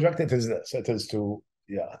any project, it is this. It is to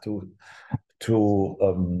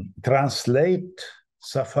translate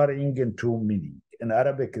suffering into meaning. In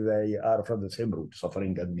Arabic, they are from the same root,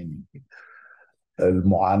 suffering and meaning.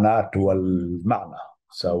 المعاناة والمعنى.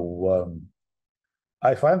 So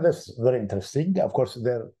I find this very interesting. Of course,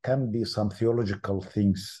 there can be some theological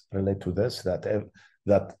things related to this, that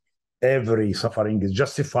every suffering is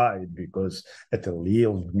justified because it will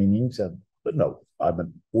yield meanings. But no, I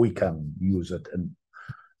mean, we can use it in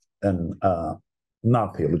a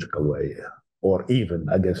non-theological way, or even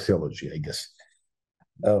against theology, I guess.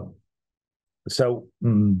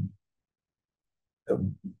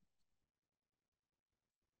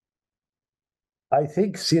 I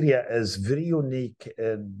think Syria is very unique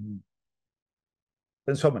in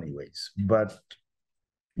so many ways, but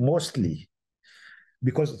mostly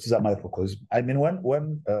because it's a microcosm. I mean,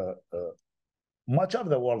 when much of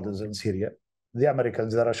the world is in Syria, the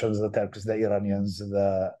Americans, the Russians, the Turks, the Iranians,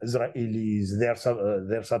 the Israelis, their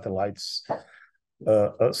satellites,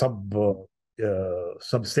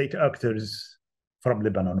 some state actors from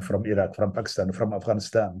Lebanon, from Iraq, from Pakistan, from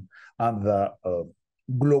Afghanistan, and the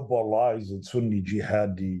globalized Sunni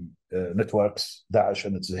jihadi networks, Daesh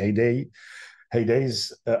and its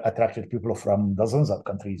heydays attracted people from dozens of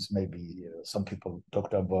countries. Maybe some people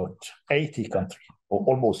talked about 80 countries, or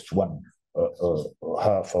almost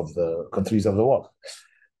half of the countries of the world.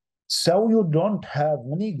 So you don't have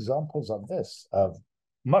many examples of this, of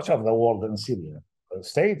much of the world in Syria.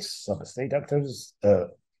 States, some state actors,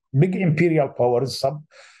 big imperial powers, some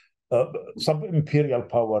imperial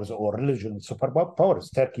powers or religion superpowers.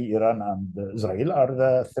 Turkey, Iran, and Israel are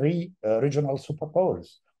the three regional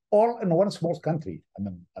superpowers, all in one small country. I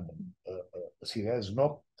mean, Syria is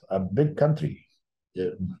not a big country.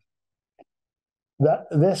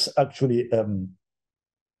 This actually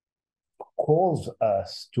calls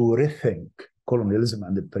us to rethink colonialism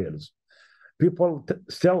and imperialism. People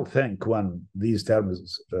still think, when these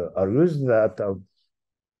terms are used, that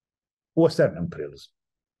Western imperialism,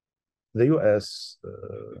 the US,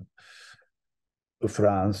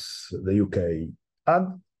 France, the UK,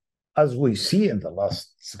 and as we see in the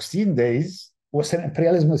last 16 days, Western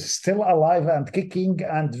imperialism is still alive and kicking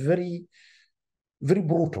and very, very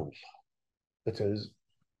brutal. It is,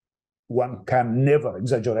 one can never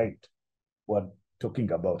exaggerate when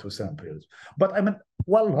talking about Western imperialism. But I mean,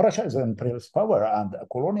 well, Russia is an imperialist power and a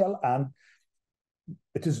colonial, and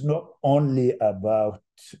it is not only about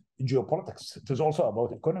geopolitics. It is also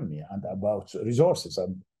about economy and about resources.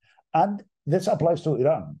 And this applies to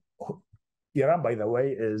Iran. Iran, by the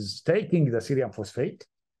way, is taking the Syrian phosphate.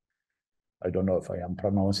 I don't know if I am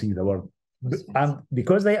pronouncing the word. And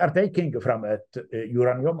because they are taking from it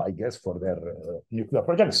uranium, I guess, for their nuclear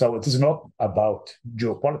project. So it is not about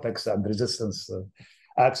geopolitics and resistance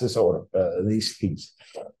access or these things.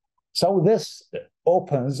 So this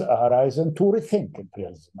opens a horizon to rethink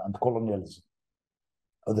imperialism and colonialism.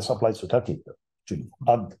 This applies to Turkey, actually.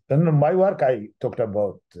 And in my work, I talked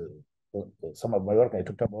about, some of my work, I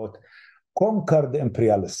talked about conquered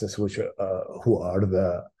imperialists, which who are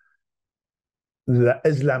the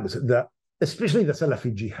Islamists, especially the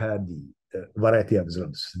Salafi jihadi variety of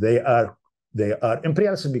Islamists. They are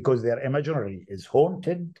imperialists because their imaginary is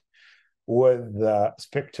haunted with the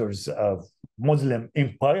specters of Muslim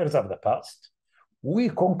empires of the past. We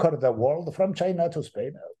conquer the world from China to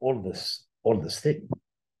Spain, all this thing.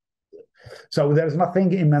 So there's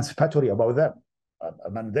nothing emancipatory about them. I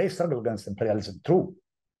mean, they struggle against imperialism, true,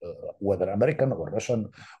 whether American or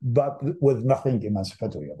Russian, but with nothing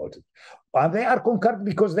emancipatory about it. And they are conquered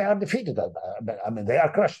because they are defeated. I mean, they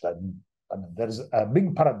are crushed. I mean, there's a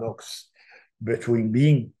big paradox between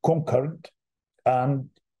being conquered and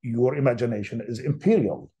your imagination is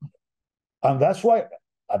imperial. And that's why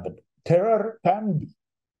terror can be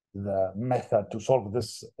the method to solve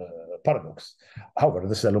this paradox. However,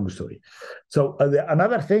 this is a long story. So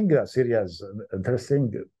another thing, Syria is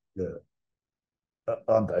interesting,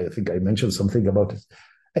 and I think I mentioned something about it.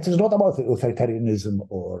 It is not about authoritarianism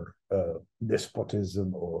or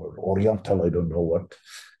despotism or Oriental, I don't know what.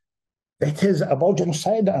 It is about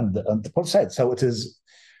genocide and genocide. So it is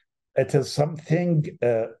something.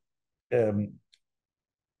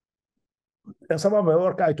 In some of my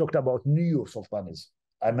work, I talked about neo-sultanism.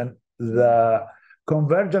 I mean, the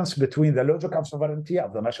convergence between the logic of sovereignty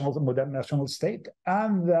of the modern national state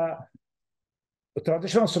and the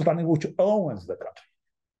traditional sultanate which owns the country.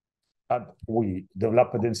 And we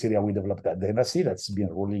developed in Syria, we developed that dynasty that's been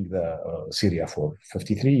ruling the Syria for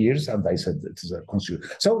 53 years. And I said it is a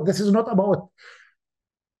constitution. So this is not about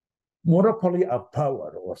monopoly of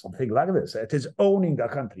power or something like this. It is owning a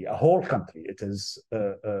country, a whole country. It is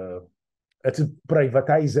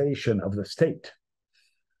privatization of the state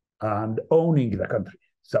and owning the country.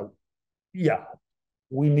 So, yeah,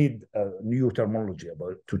 we need a new terminology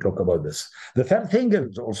to talk about this. The third thing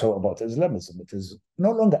is also about Islamism. It is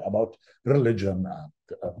no longer about religion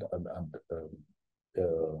and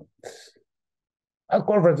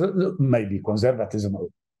maybe conservatism.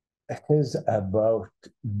 It is about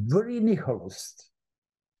very nihilist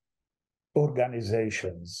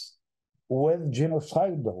organizations with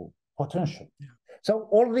genocidal potential. Yeah. So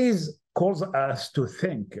all these cause us to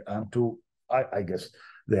think and to, I guess,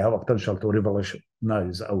 they have a potential to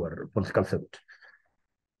revolutionize our political thought.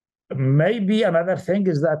 Maybe another thing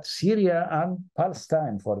is that Syria and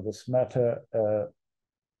Palestine, for this matter,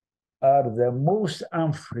 are the most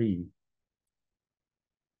unfree,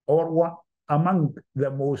 or one among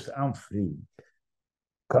the most unfree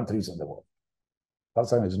countries in the world.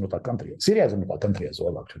 Palestine is not a country. Syria is not a country as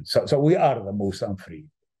well, actually. So we are the most unfree.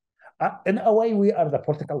 In a way, we are the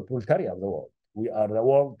political proletariat of the world. We are the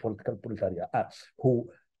world political proletariat who,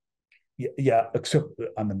 except,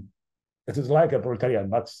 I mean, it is like a proletariat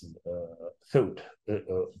Marx thought.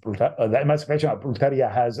 The emancipation of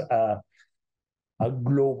proletariat has a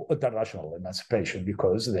global international emancipation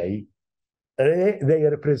because they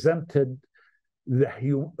represented the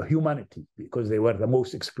humanity because they were the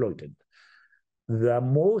most exploited. The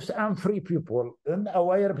most unfree people, in a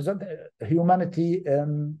way, represent humanity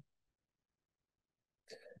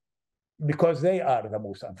because they are the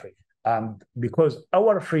most unfree. And because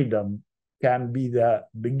our freedom can be the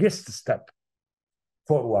biggest step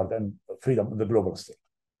forward in freedom of the global state.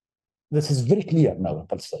 This is very clear now in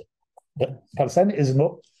Palestine. Palestine is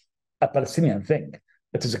not a Palestinian thing.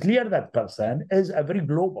 It is clear that Palestine is a very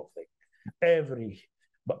global thing.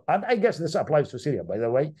 And I guess this applies to Syria, by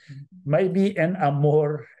the way, maybe in a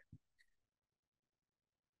more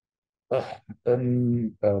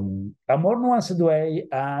nuanced way,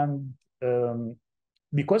 and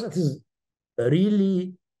because it is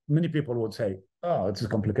really, many people would say, oh, it is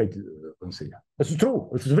complicated in Syria. It's true.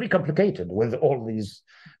 It is very complicated with all these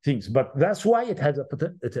things, but that's why it has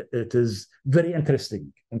it is very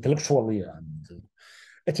interesting intellectually, and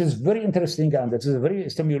it is very interesting, and it is very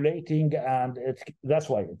stimulating, and that's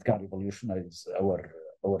why it can revolutionize our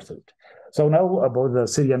thought. So now about the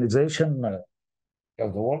Syrianization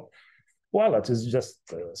of the world. Well, it is just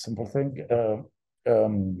a simple thing.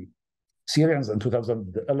 Syrians in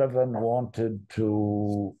 2011 wanted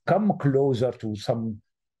to come closer to some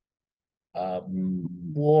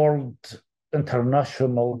world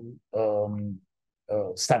international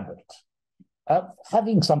standard,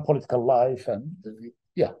 having some political life. And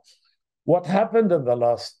what happened in the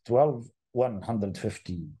last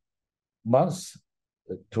 150 months,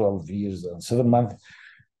 12 years and 7 months,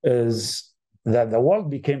 is that the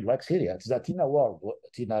world became like Syria. It's the Tina world.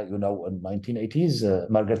 Tina, in 1980s,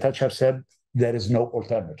 Margaret Thatcher said, there is no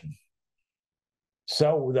alternative.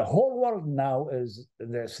 So the whole world now is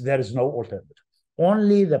this, there is no alternative.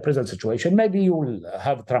 Only the present situation. Maybe you will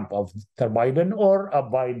have Trump after Biden, or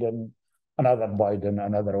another Biden,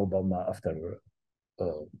 another Obama after,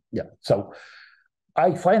 So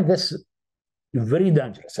I find this very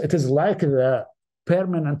dangerous. It is like the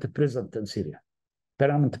permanent president in Syria.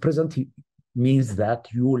 Permanent president means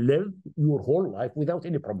that you live your whole life without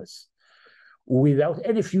any promise, without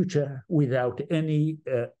any future, without any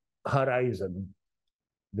horizon.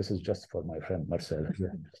 This is just for my friend Marcel.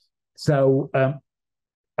 So,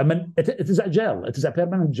 I mean, it is a jail. It is a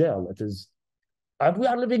permanent jail. And we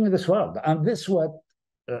are living in this world. And this what,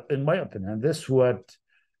 in my opinion, this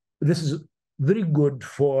is very good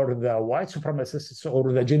for the white supremacists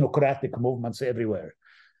or the genocratic movements everywhere.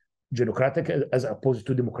 genocratic as opposed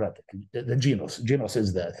to democratic. The genus. Genus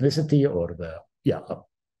is the ethnicity or the, yeah.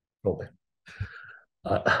 Okay.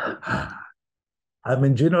 I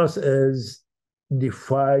mean, genus is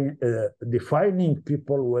defining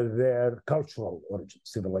people with their cultural origin,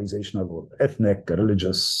 civilizational, or ethnic,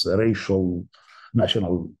 religious, racial,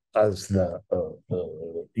 national, as the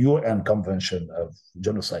UN Convention of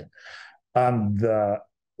Genocide. And the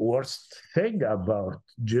worst thing about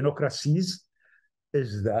genocracies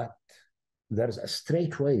is that there's a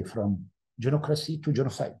straight way from genocracy to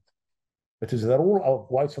genocide. It is the rule of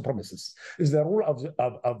white supremacists. It's the rule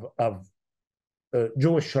of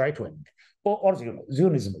Jewish right wing, or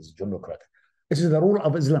Zionism is democratic. It is the rule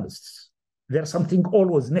of Islamists. There's something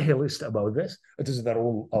always nihilist about this. It is the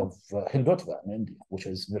rule of Hindutva in India, which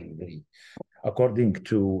is very, very, according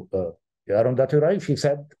to Arundhati Roy, she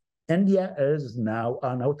said, India is now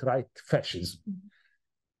an outright fascism.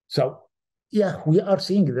 So, yeah, we are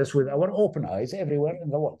seeing this with our open eyes everywhere in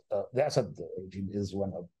the world. The Assad regime is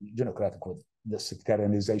one of democratic with the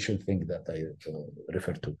sectarianization thing that I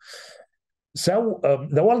referred to. So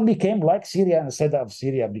the world became like Syria instead of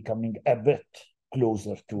Syria becoming a bit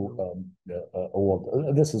closer to a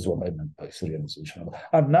world. This is what I meant by Syrianization.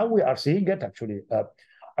 And now we are seeing it actually.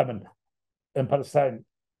 I mean, in Palestine,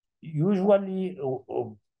 usually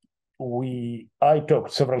I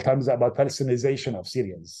talked several times about Palestinization of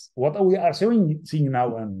Syrians. What we are seeing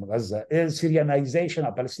now in Gaza is Syrianization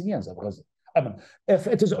of Palestinians of Gaza. I mean, if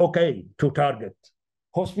it is okay to target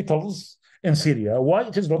hospitals in Syria, why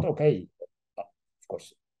it is not okay? Of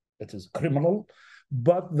course, it is criminal,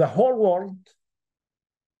 but the whole world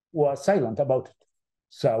was silent about it.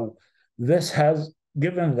 So this has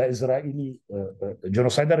given the Israeli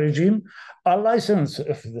genocidal regime a license.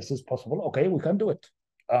 If this is possible, okay, we can do it.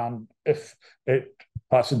 And if it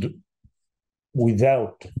passed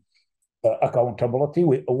without accountability,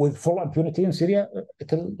 with full impunity in Syria, it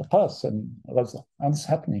will pass in Gaza, and it's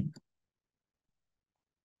happening.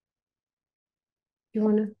 Do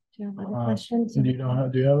you have other questions? Do you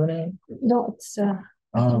have any? No, it's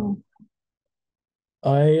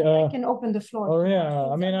I can open the floor. Oh yeah,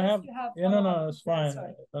 I mean, I have. No, it's fine.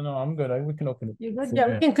 Sorry. No, I'm good. We can open it. You're good. Yeah,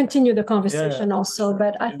 we can continue the conversation also,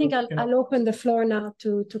 but I think can I'll open the floor now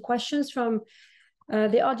to questions from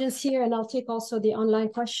the audience here, and I'll take also the online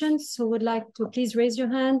questions. Who would like to please raise your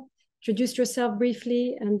hand, introduce yourself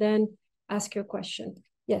briefly, and then ask your question.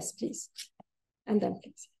 Yes, please, and then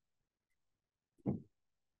please.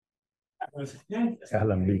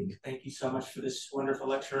 Thank you so much for this wonderful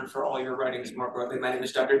lecture and for all your writings more broadly. My name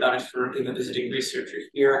is Dr. Danish Farouk. I'm a visiting researcher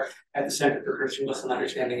here at the Center for Christian Muslim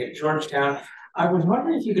Understanding at Georgetown. I was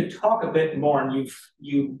wondering if you could talk a bit more, and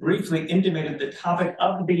you briefly intimated the topic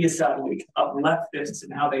of the Week of leftists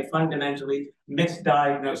and how they fundamentally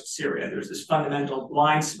misdiagnosed Syria. There's this fundamental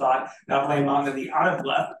blind spot, not only among the Arab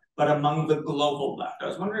left, but among the global left. I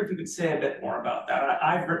was wondering if you could say a bit more about that.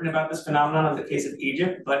 I've written about this phenomenon in the case of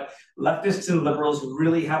Egypt, but leftists and liberals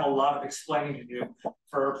really have a lot of explaining to do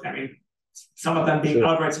for, I mean, some of them being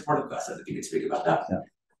outright supportive of us. If you could speak about that. Yeah.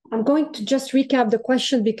 I'm going to just recap the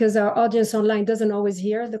question because our audience online doesn't always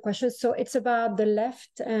hear the question. So it's about the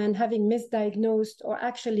left and having misdiagnosed or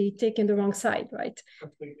actually taken the wrong side, right?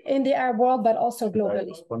 In the Arab world, but also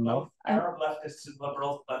globally. Arab leftists and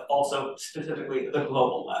liberals, but also specifically the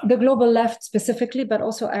global left. The global left specifically, but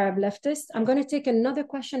also Arab leftists. I'm going to take another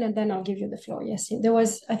question and then I'll give you the floor. Yes, there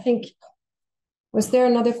was, I think, was there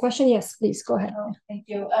another question? Yes, please, go ahead. Oh, thank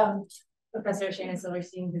you. Professor Shannon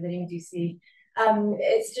Silverstein, visiting DC.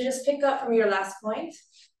 It's to just pick up from your last point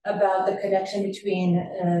about the connection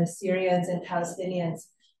between Syrians and Palestinians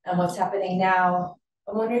and what's happening now.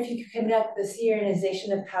 I wonder if you could connect the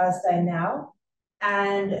Syrianization of Palestine now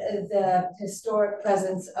and the historic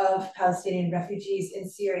presence of Palestinian refugees in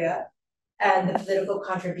Syria and the political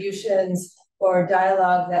contributions or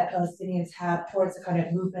dialogue that Palestinians have towards the kind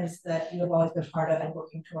of movements that you have always been part of and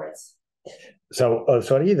working towards. So,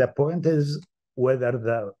 sorry, the point is whether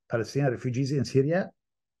the Palestinian refugees in Syria?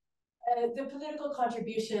 The political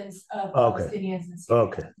contributions of Palestinians in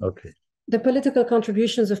Syria. Okay. The political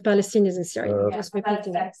contributions of Palestinians in Syria. Yes, that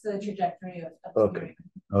affects the trajectory of Syria.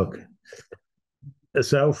 Okay.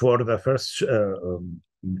 So for the first,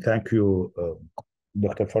 thank you,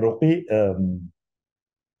 Dr. Farouqi.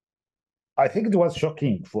 I think it was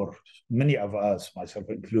shocking for many of us, myself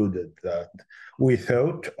included, that we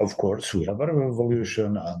thought, of course, we have a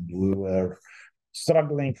revolution and we were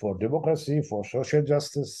struggling for democracy, for social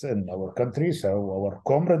justice in our country, so our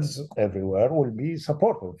comrades everywhere will be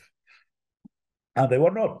supportive. And they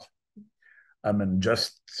were not. I mean,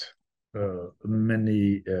 just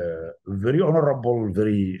many very honorable,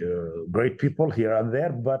 very great people here and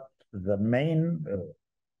there, but the main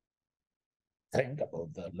thing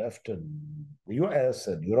about the left in the US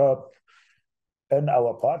and Europe and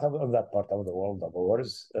our part of that part of the world of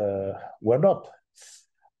ours were not.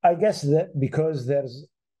 I guess that because there's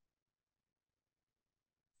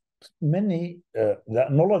many, the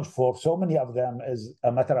knowledge for so many of them is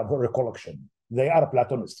a matter of recollection. They are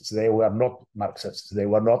Platonists. They were not Marxists. They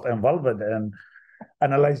were not involved in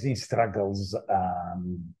analyzing struggles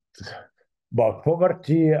about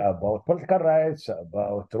poverty, about political rights,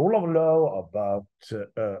 about rule of law, about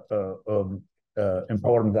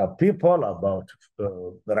empowering the people, about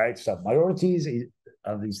the rights of minorities,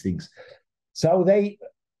 and these things. So they,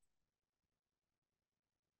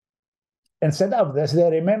 instead of this, they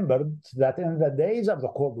remembered that in the days of the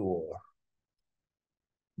Cold War,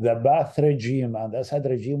 the Ba'ath regime and the Assad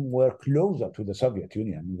regime were closer to the Soviet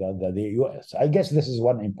Union than the US. I guess this is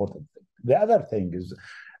one important thing. The other thing is,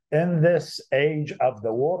 in this age of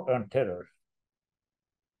the war on terror,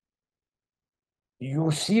 you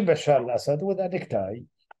see Bashar al-Assad with a necktie,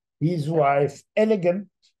 his wife, elegant,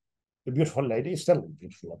 a beautiful lady, still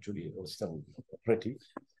beautiful actually, or still pretty.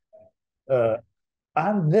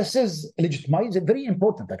 And this is legitimized, very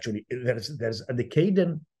important actually. There's a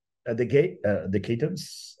decadence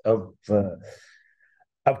of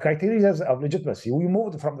criteria of legitimacy. We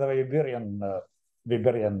moved from the Weberian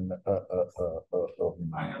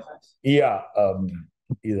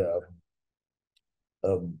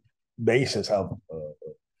basis of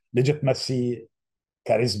legitimacy,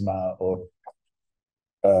 charisma, or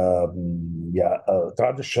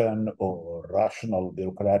tradition, or rational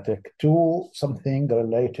bureaucratic, to something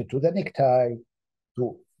related to the necktie,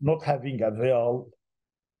 to not having a veil.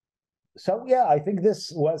 So yeah, I think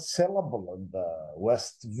this was sellable in the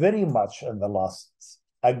West very much in the last,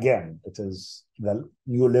 again, it is the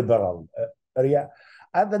neoliberal area,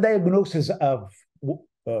 and the diagnosis of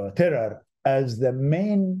terror as the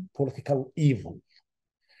main political evil.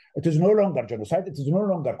 It is no longer genocide, it is no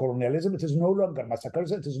longer colonialism, it is no longer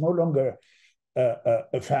massacres, it is no longer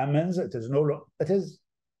famines, it is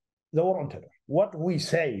the war on terror. What we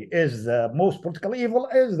say is the most political evil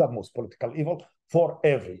is the most political evil for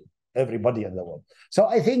everybody in the world. So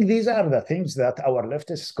I think these are the things that our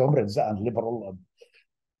leftist comrades and liberal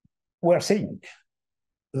were seeing.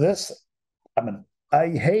 This, I mean, I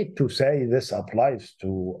hate to say this applies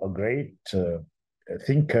to a great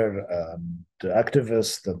thinker and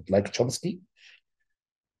activist like Chomsky,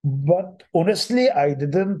 but honestly, I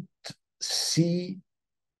didn't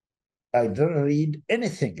read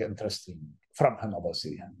anything interesting from him about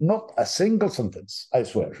Syria. Not a single sentence, I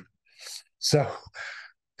swear. So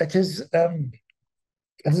it is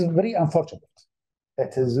very unfortunate.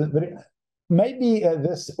 It is very, maybe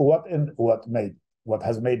what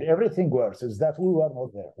has made everything worse is that we were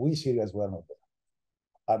not there. We Syrians were not there.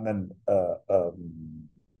 I mean,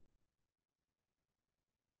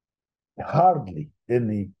 hardly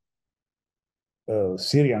any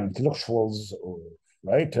Syrian intellectuals or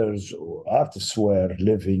writers or artists were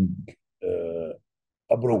living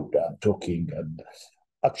abroad and talking. And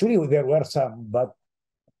actually, there were some, but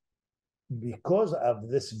because of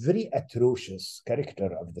this very atrocious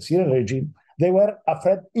character of the Syrian regime, they were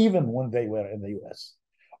afraid even when they were in the US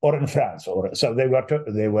or in France, so they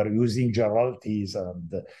were using generalities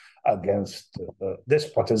and against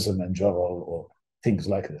despotism in general, or things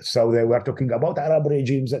like this. So they were talking about Arab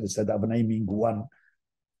regimes instead of naming one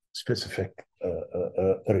specific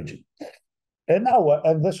regime. And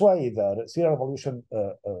this way, the Syrian revolution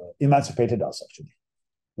emancipated us. Actually,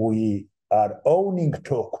 we are owning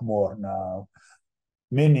talk more now,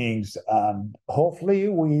 meanings, and hopefully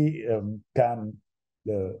we can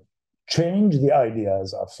change the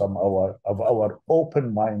ideas of our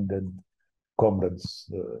open-minded comrades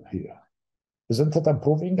here. Isn't it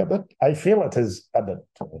improving a bit? I feel it is a bit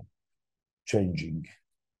changing.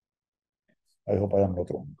 I hope I am not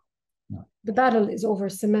wrong. No. The battle is over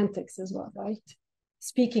semantics as well, right?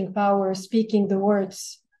 Speaking power, speaking the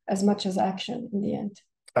words as much as action in the end.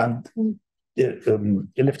 And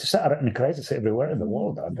leftists are in crisis everywhere in the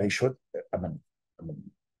world, and they should. I mean,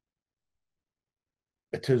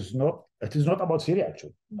 it is not about Syria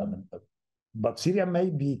actually. I mean, but Syria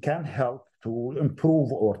maybe can help to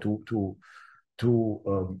improve or to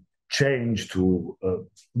change, to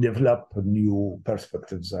develop new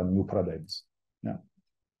perspectives and new paradigms. Yeah,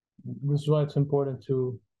 this is why it's important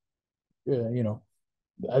to,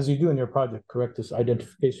 as you do in your project, correct this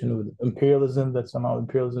identification with imperialism, that somehow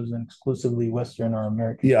imperialism is an exclusively Western or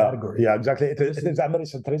American category. Yeah, exactly. It is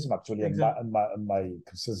Americentrism actually. Exactly. In my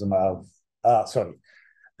criticism of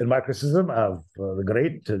in my criticism of the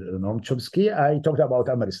great Noam Chomsky, I talked about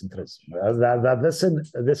Americentrism.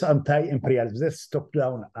 This anti-imperialism, this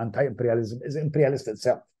top-down anti-imperialism is imperialist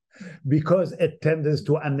itself, because it tends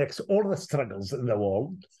to annex all the struggles in the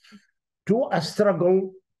world to a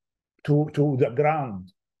struggle to the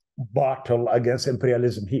ground battle against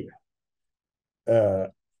imperialism here.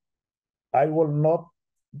 I will not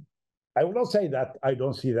say that I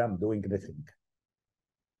don't see them doing anything.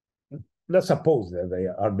 Let's suppose that they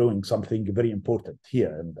are doing something very important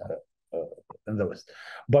here in the West.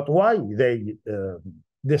 But why they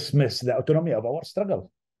dismiss the autonomy of our struggle?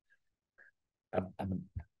 I mean,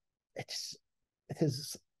 it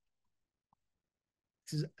is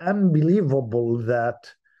unbelievable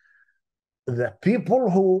that the people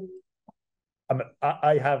who, I mean,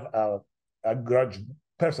 I have a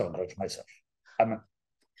personal grudge myself. I mean,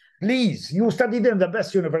 please, you studied in the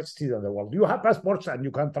best universities in the world. You have passports and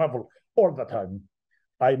you can travel all the time.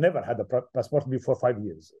 I never had a passport before 5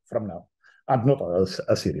 years from now. I'm not a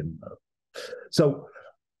Syrian. So,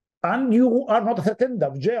 and you are not threatened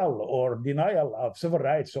of jail or denial of civil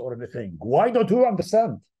rights or anything. Why don't you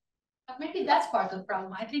understand? Maybe that's part of the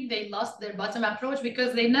problem. I think they lost their bottom approach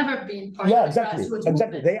because they've never been part Yeah, of the exactly. grassroots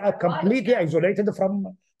Exactly. movement. They are completely isolated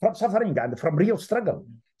from suffering and from real struggle.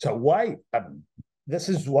 So why? This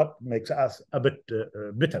is what makes us a bit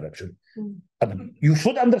bitter, actually. I mean, you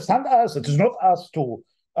should understand us. It is not us to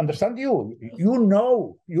understand you. You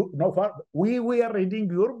know, we were reading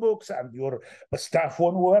your books and your stuff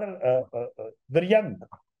when we were very young.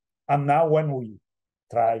 And now when we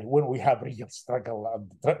have real struggle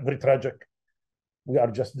and very tragic, we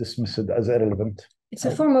are just dismissed as irrelevant. It's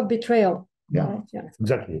a form of betrayal. Yeah, right? Yeah,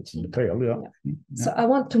 exactly. It's betrayal. Yeah. So I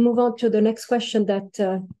want to move on to the next question that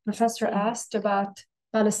Professor asked about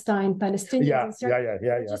Palestinians. Yeah.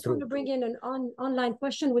 I just want to bring in an online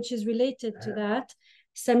question which is related to that.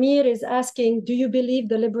 Samir is asking, do you believe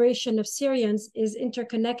the liberation of Syrians is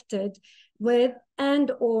interconnected with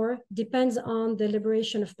and or depends on the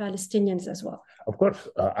liberation of Palestinians as well? Of course.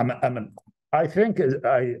 I think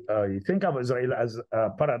of Israel as a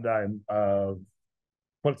paradigm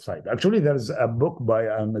both sides. Actually, there's a book by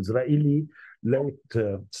an Israeli late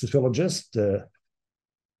sociologist,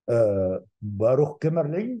 Baruch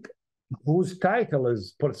Kimmerling, whose title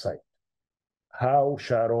is Policy. How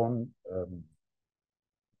Sharon,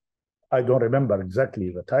 I don't remember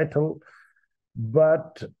exactly the title,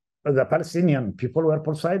 but the Palestinian people were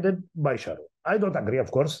policided by Sharon. I don't agree,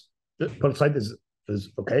 of course. Policide is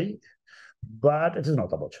okay, but it is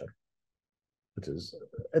not about Sharon. It is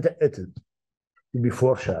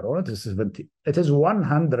before Sharon. It is 70. It is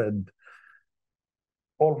 100.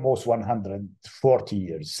 Almost 140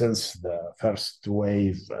 years since the first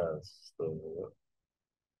wave of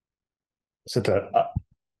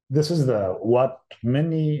this is what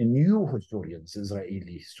many new historians,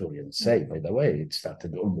 Israeli historians, say. By the way, it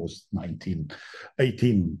started almost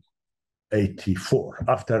 1884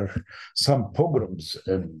 after some pogroms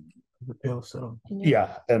in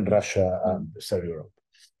in Russia and Southern Europe.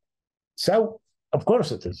 So of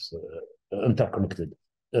course it is interconnected.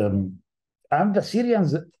 And the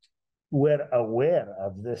Syrians were aware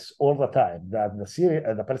of this all the time, that the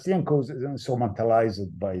Palestinian cause is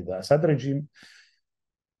instrumentalized by the Assad regime.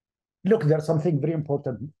 Look, there's something very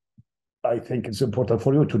important. I think it's important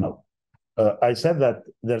for you to know. I said that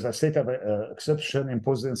there's a state of exception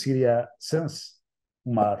imposed in Syria since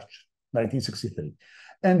March 1963.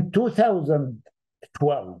 In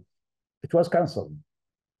 2012, it was cancelled.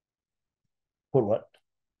 For what?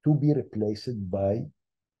 To be replaced by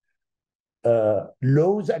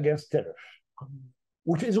laws against terror,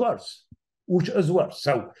 which is worse.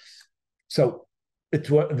 So it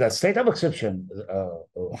was the state of exception,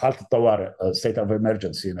 حالة الطوارئ, state of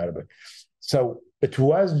emergency in Arabic. So it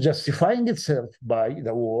was justifying itself by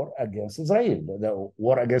the war against Israel, the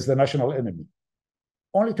war against the national enemy,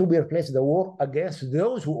 only to be replaced the war against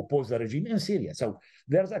those who oppose the regime in Syria. So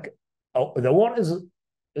there's the war is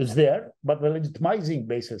there, but the legitimizing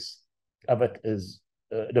basis of it is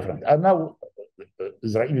different. And now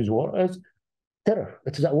Israel's war is terror.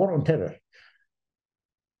 It is a war on terror.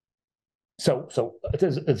 So it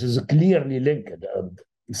is clearly linked.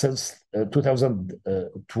 Since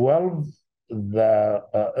 2012,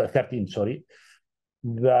 13, sorry,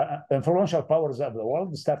 the influential powers of the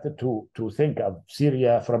world started to think of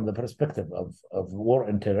Syria from the perspective of war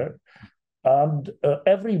and terror. And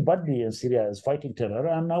everybody in Syria is fighting terror,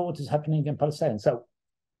 and now it is happening in Palestine. So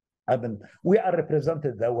we are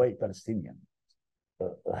represented the way Palestinians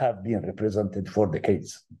have been represented for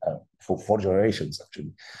decades, for generations,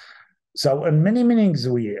 actually. So in many meanings,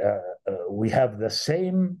 we have the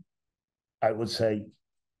same, I would say,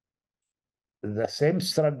 the same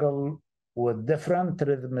struggle with different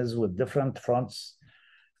rhythms, with different fronts,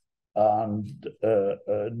 and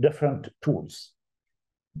different tools.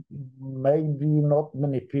 Maybe not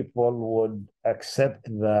many people would accept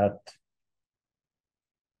that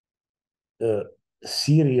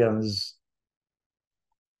Syrians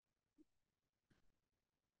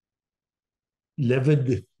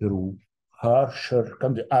lived through harsher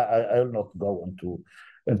countries. I will not go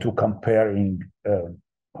into comparing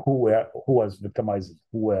who was victimized,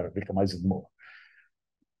 who were victimized more.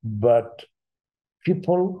 But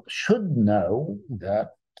people should know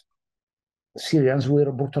that Syrians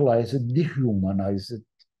were brutalized, dehumanized,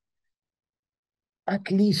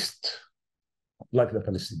 at least like the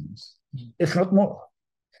Palestinians, if not more,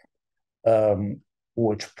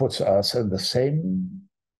 which puts us in the same,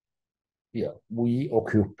 we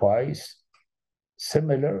occupy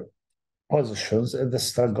similar positions in the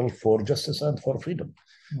struggle for justice and for freedom.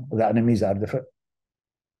 The enemies are different.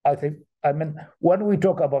 I mean, when we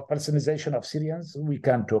talk about Palestinization of Syrians, we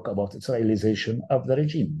can talk about Israelization of the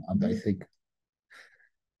regime. And I think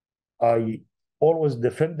I always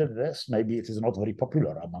defended this. Maybe it is not very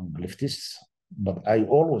popular among leftists, but I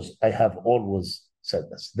have always said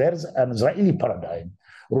this. There's an Israeli paradigm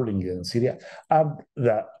ruling in Syria, and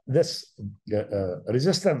this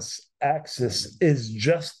resistance axis is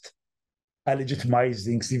just a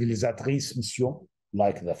legitimizing civilisatrice mission,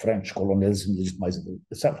 like the French colonialism legitimized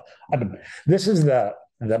itself. I mean, this is the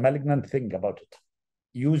malignant thing about it,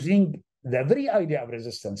 using the very idea of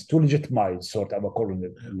resistance to legitimize sort of a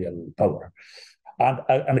colonial power, and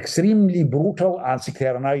an extremely brutal and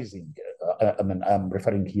sectarianizing. I mean, I'm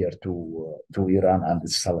referring here to Iran and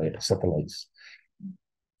its satellites.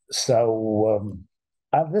 So,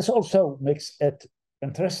 and this also makes it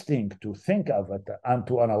interesting to think of it and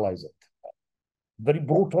to analyze it. Very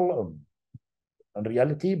brutal in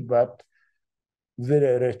reality, but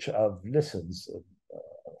very rich of lessons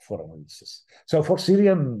for analysis. So for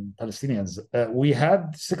Syrian Palestinians, we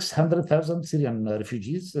had 600,000 Syrian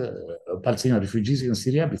refugees, Palestinian refugees in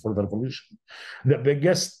Syria before the revolution. The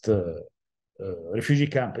biggest refugee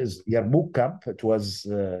camp is Yarmouk camp. It was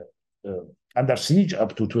under siege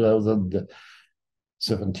up to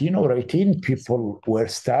 2017 or 18. People were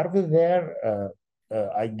starved there.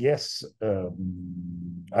 I guess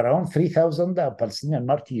around 3,000 Palestinian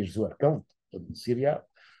martyrs were killed in Syria,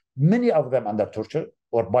 many of them under torture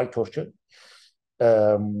or by torture.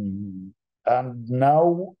 And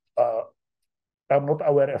now I'm not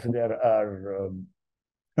aware if there are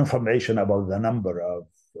information about the number of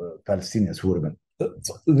Palestinians who remain.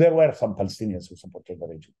 There were some Palestinians who supported the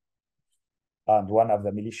regime. And one of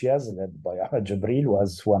the militias led by Ahmed Jibril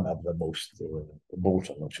was one of the most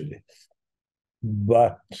brutal, actually.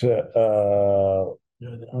 But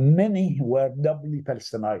many were doubly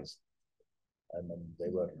Palestinized. I mean, they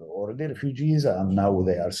were already refugees, and now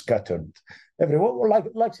they are scattered everywhere,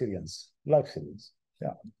 like Syrians,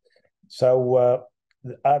 Yeah. So,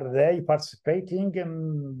 are they participating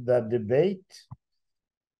in the debate?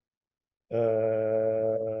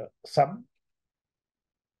 Some.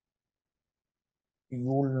 You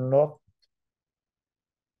will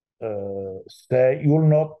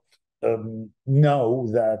not know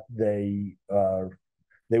that they were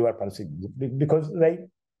Palestinians because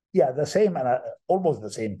the same and almost the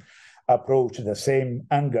same approach, the same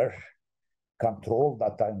anger, control.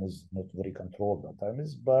 That time is not very controlled. That time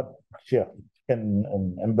is, but in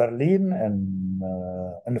Berlin and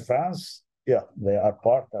in France, they are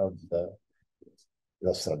part of the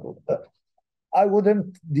struggle. I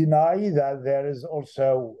wouldn't deny that there is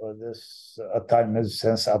also this at times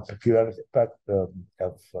sense of peculiarity,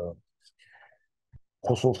 of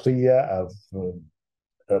خصوصية, of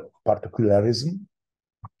particularism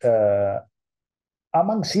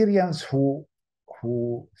among Syrians who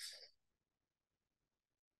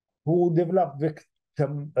develop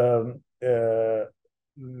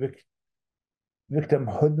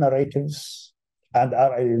victimhood narratives and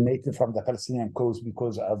are alienated from the Palestinian cause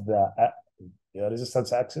because of the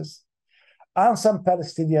resistance axis, and some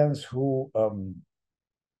Palestinians who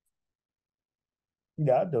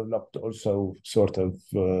developed also sort of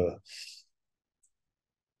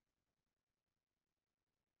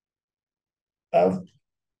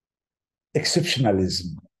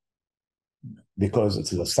exceptionalism, because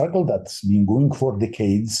it's a struggle that's been going for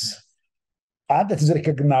decades and it is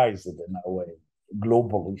recognized in a way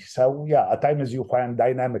globally. So at times you find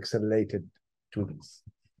dynamics related to this.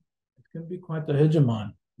 It can be quite the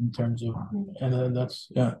hegemon in terms of, and that's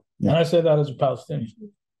and I say that as a Palestinian.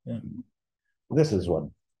 This is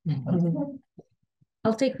one.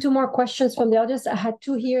 I'll take two more questions from the audience. I had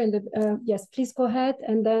two here in the, yes, please go ahead.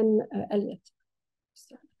 And then Elliot.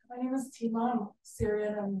 My name is Tima. I'm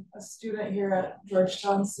Syrian. I'm a student here at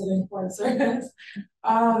Georgetown studying foreign service.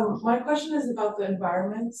 My question is about the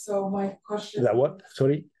environment. So my question That what?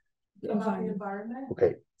 Sorry? About the environment.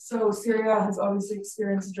 Okay. So Syria has obviously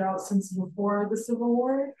experienced drought since before the civil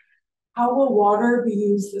war. How will water be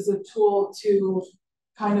used as a tool to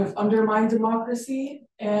kind of undermine democracy?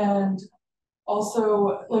 And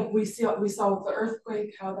also, like we saw with the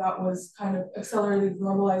earthquake, how that was kind of accelerated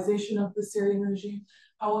normalization of the Syrian regime.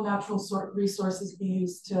 How will natural resources be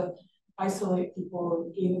used to isolate people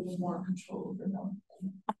and gain even more control over them?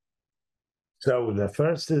 So the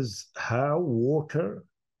first is how water.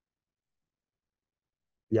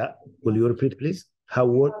 Yeah, will you repeat, please? How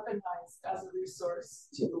water weaponized as a resource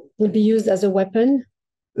to Will be used as a weapon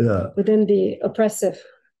within the oppressive,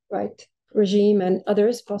 right, regime and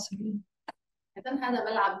others possibly. Yeah,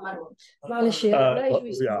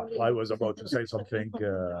 I was about to say something.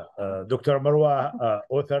 Dr. Marwa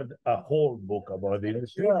authored a whole book about the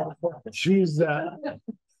issue. She's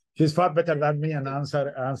far better than me in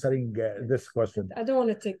answering this question. I don't want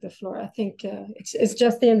to take the floor. I think it's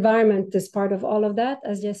just the environment is part of all of that.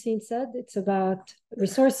 As Yassin said, it's about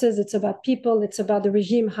resources, it's about people, it's about the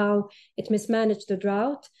regime, how it mismanaged the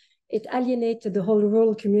drought. It alienated the whole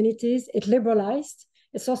rural communities. It liberalized.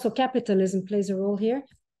 It's also capitalism plays a role here,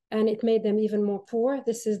 and it made them even more poor.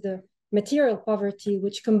 This is the material poverty,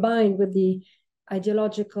 which combined with the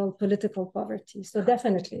ideological, political poverty. So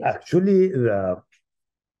definitely. Actually, the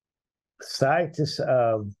sites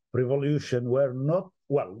of revolution were not,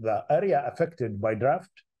 well, the area affected by drought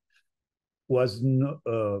was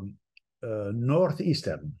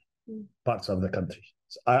northeastern parts of the country.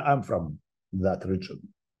 So I'm from that region.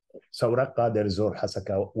 So Raqqa, there is Zor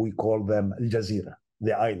Hasaka, we call them Al Jazeera,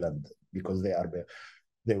 the island, because they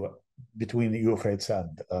were between the Euphrates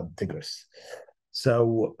and Tigris.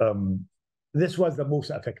 So this was the most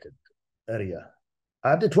affected area.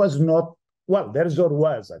 And it was not, well, there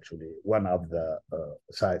was actually one of the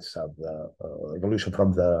sites of the revolution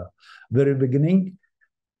from the very beginning,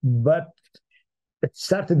 but it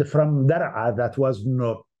started from Dar'a that was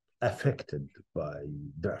not affected by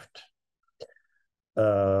drought.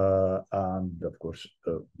 And of course,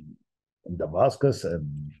 Damascus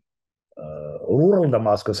and rural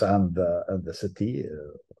Damascus and the city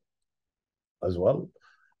as well,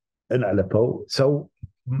 in Aleppo. So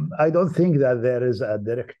I don't think that there is a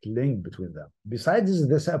direct link between them. Besides,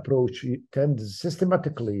 this approach tends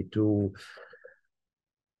systematically to,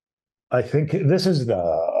 I think this is the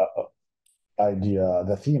idea,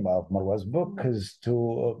 the theme of Marwa's book is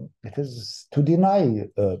to deny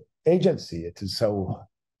agency. It is so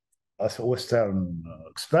a Western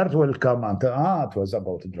expert will come and it was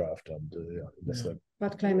about draft and this thing.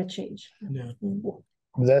 About climate change. Yeah.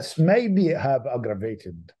 This maybe have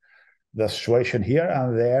aggravated the situation here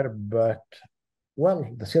and there, but well,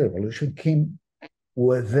 the Syrian revolution came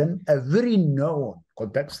within a very known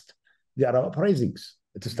context, the Arab uprisings.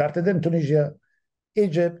 It started in Tunisia,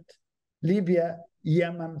 Egypt, Libya,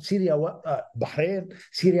 Yemen, Syria, Bahrain.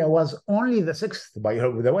 Syria was only the sixth, by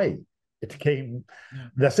the way. It came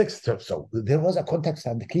the sixth. So there was a context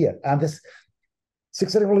and clear. And this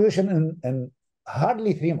sixth revolution in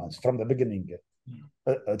hardly 3 months from the beginning,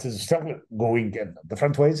 it is still going in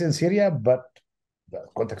different ways in Syria, but the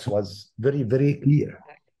context was very, very clear.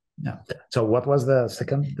 Yeah. So what was the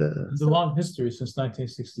second? The long history since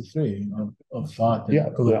 1963 of thought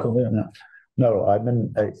and political. Yeah. No, I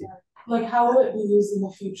mean, like how will it be used in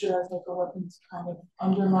the future as like a weapon to kind of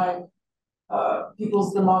undermine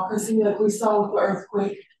people's democracy, like we saw with the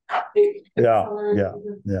earthquake?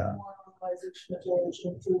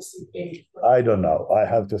 I don't know. I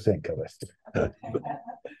have to think of it.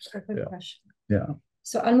 Yeah.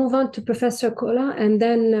 So I'll move on to Professor Kola and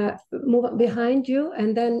then move behind you,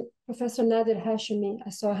 and then Professor Nader Hashemi. I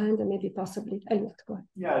saw a hand and maybe possibly Elliot. Go ahead.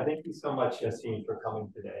 Yeah, thank you so much, Yassin, for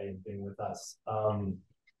coming today and being with us.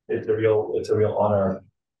 It's a real honor.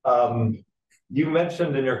 You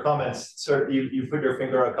mentioned in your comments, sir, you put your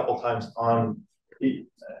finger a couple times on the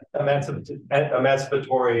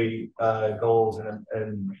emancipatory goals and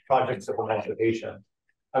projects of emancipation.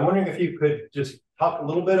 I'm wondering if you could just talk a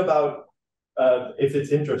little bit about, if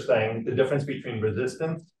it's interesting, the difference between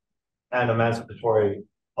resistance and emancipatory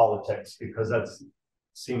politics, because that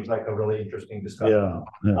seems like a really interesting discussion.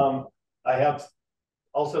 Yeah. I have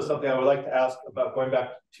also something I would like to ask about, going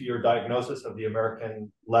back to your diagnosis of the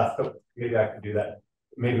American left. Maybe I can do that.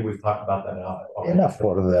 maybe we've talked about that now. Enough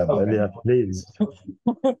for them, Okay. yeah, please. I've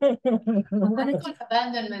got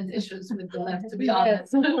abandonment issues with the left, to be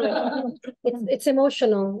honest. It's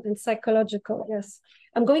emotional and psychological, yes.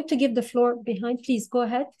 I'm going to give the floor behind. Please go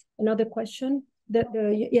ahead. Another question.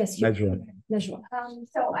 Yes, Najwa. Najwa.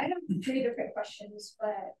 So I have three different questions,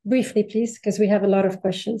 but Briefly, please, because we have a lot of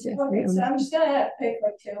questions. Yeah. okay, so I'm just gonna pick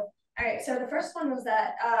like two. All right, so the first one was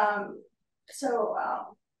that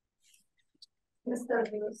Mr.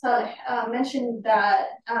 Saleh mentioned that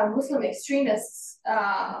Muslim extremists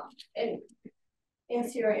in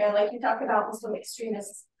Syria, like you talked about Muslim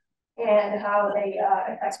extremists and how they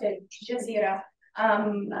affected Jazeera.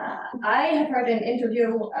 I have heard an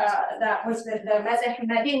interview that was with the Mazah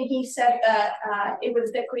Hamadi, and he said that it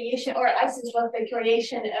was the creation, or ISIS was the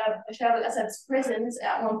creation of Bashar al-Assad's prisons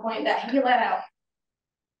at one point that he let out.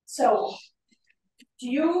 So, do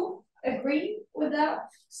you agree with that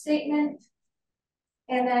statement?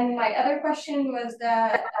 And then my other question was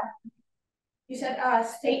that you said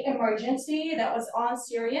state emergency that was on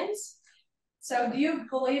Syrians. So, do you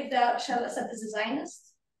believe that Bashar al-Assad is a Zionist?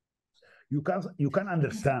 You can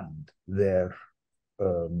understand their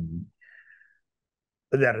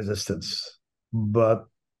resistance, but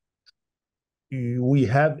we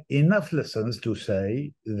have enough lessons to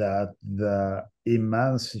say that the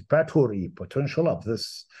emancipatory potential of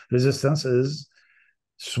this resistance is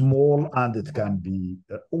small, and it can be,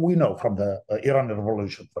 we know from the Iranian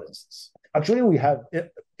Revolution, for instance. Actually, we have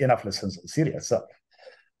enough lessons in Syria itself.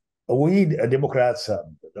 We Democrats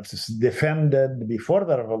defended before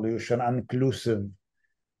the revolution an inclusive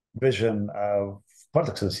vision of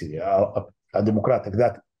politics in Syria, a democratic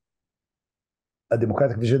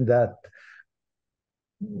vision that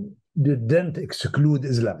didn't exclude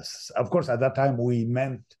Islamists. Of course, at that time we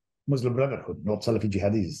meant Muslim Brotherhood, not Salafi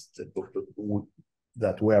jihadis,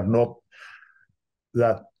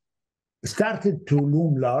 that started to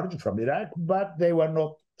loom large from Iraq, but they were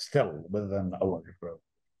not still within our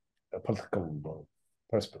political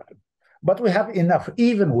perspective. But we have enough,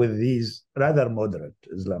 even with these rather moderate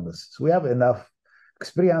Islamists, we have enough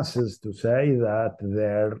experiences to say that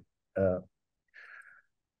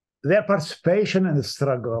their participation in the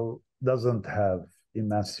struggle doesn't have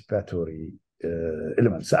emancipatory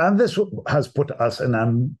elements. And this has put us in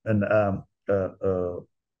a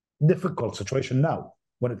difficult situation now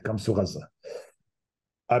when it comes to Gaza.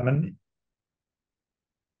 I mean,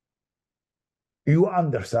 you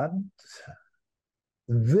understand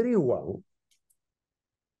very well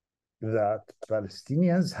that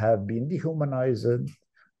Palestinians have been dehumanized,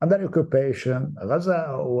 under occupation.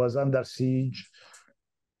 Gaza was under siege.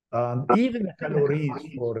 And even the calories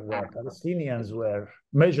for the Palestinians were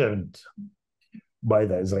measured by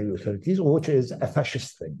the Israeli authorities, which is a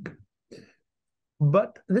fascist thing.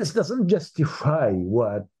 But this doesn't justify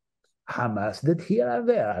what Hamas did here and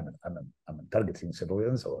there. I mean targeting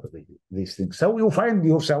civilians or these things. So you find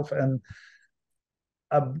yourself in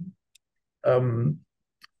a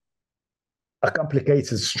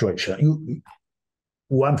complicated situation.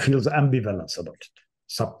 One feels ambivalence about it.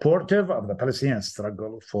 Supportive of the Palestinian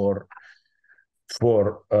struggle for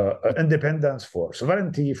independence, for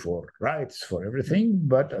sovereignty, for rights, for everything,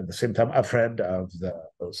 but at the same time afraid of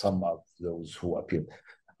some of those who appeal.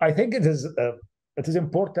 I think it is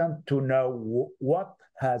important to know what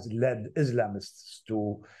has led Islamists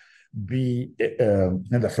to be in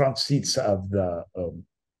the front seats of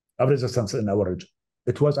resistance in our region.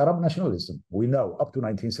 It was Arab nationalism. We know up to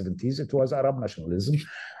 1970s it was Arab nationalism,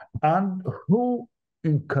 and who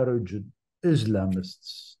encouraged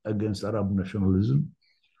Islamists against Arab nationalism?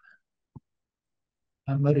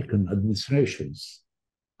 American administrations,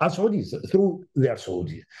 and Saudis through their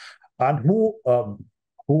Saudi, and who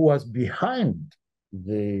was behind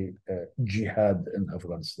the jihad in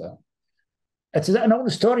Afghanistan. It's a known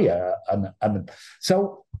story.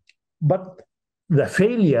 But the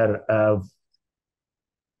failure of,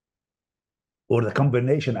 or the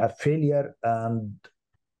combination of failure and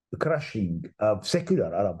crushing of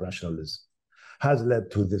secular Arab nationalism has led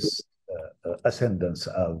to this ascendance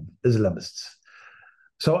of Islamists.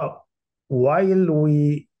 So while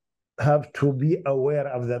we have to be aware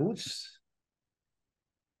of the roots,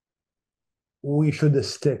 we should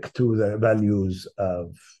stick to the values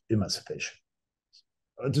of emancipation.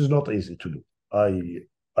 It is not easy to do. I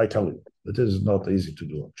tell you, it is not easy to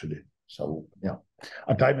do, actually. So, yeah.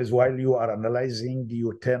 At times, while you are analyzing,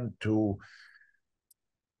 you tend to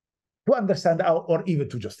understand or even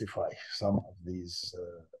to justify some of these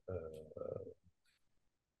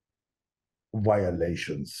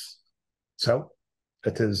violations. So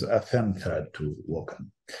it is a thin thread to walk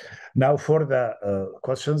on. Now, for the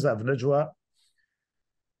questions of Najwa,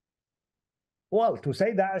 Well, to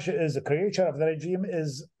say Daesh is a creature of the regime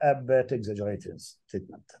is a bit exaggerated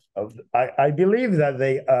statement. I believe that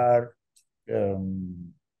they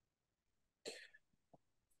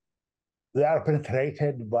are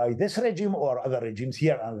penetrated by this regime or other regimes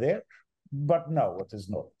here and there, but no, it is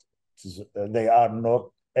not. They are not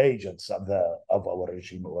agents of our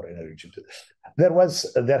regime or any regime.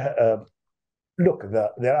 Look,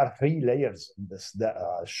 there are three layers in this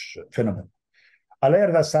Daesh phenomenon. A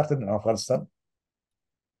layer that started in Afghanistan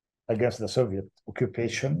against the Soviet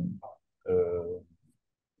occupation.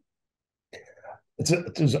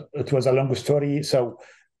 It was a long story. So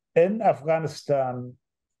in Afghanistan,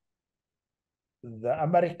 the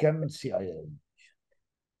American CIA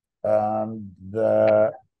and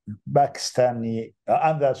the Pakistani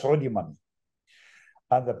and the Saudi money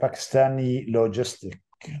and the Pakistani logistic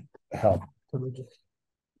help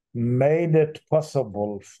made it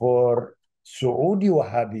possible for Saudi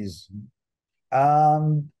Wahhabism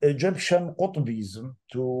and Egyptian Qutbism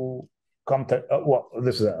to come to, well,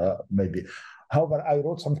 this is maybe. However, I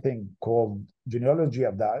wrote something called Genealogy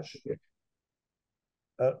of Daesh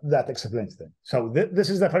that explains things. So this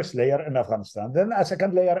is the first layer in Afghanistan. Then a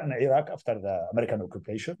second layer in Iraq after the American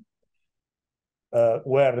occupation,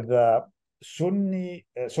 where the Sunni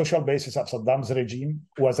social basis of Saddam's regime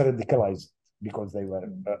was radicalized because they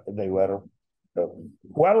were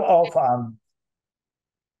well off, and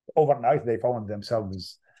overnight they found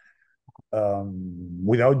themselves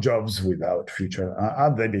without jobs, without future,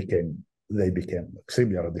 and they became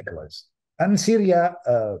extremely radicalized. And Syria,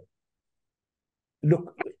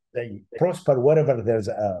 look, they prosper wherever there's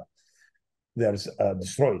a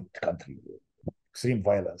destroyed country, extreme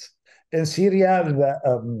violence. In Syria, the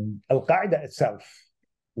Al-Qaeda itself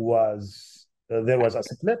was there was a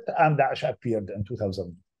split, and Daesh appeared in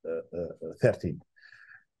 2013.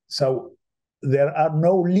 So there are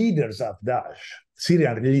no leaders of Daesh,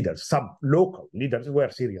 Syrian leaders. Some local leaders were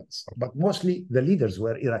Syrians, but mostly the leaders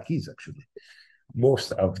were Iraqis, actually.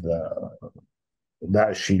 Most of the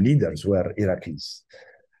Daesh leaders were Iraqis.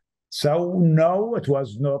 So no, it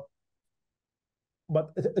was not,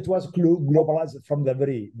 but it was globalized from the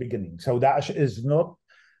very beginning. So Daesh is not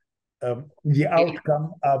the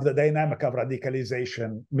outcome of the dynamic of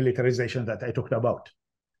radicalization, militarization that I talked about.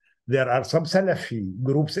 There are some Salafi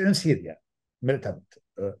groups in Syria, militant.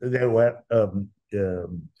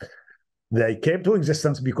 They came to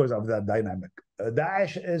existence because of that dynamic.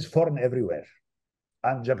 Daesh is foreign everywhere,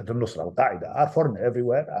 and Jabhat al-Nusra, Al-Qaeda are foreign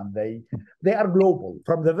everywhere, and they are global.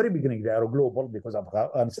 From the very beginning, they are global because of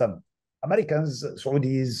Afghanistan. Americans,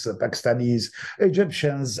 Saudis, Pakistanis,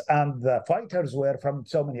 Egyptians, and the fighters were from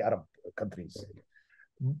so many Arab countries.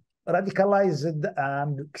 Radicalized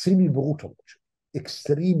and extremely brutal.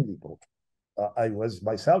 Extremely brutal. I was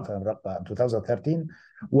myself in 2013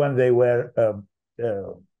 when they were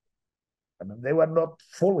they were not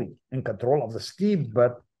fully in control of the scheme,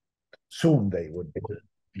 but soon they would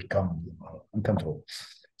become in control.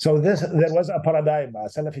 So there was a paradigm, a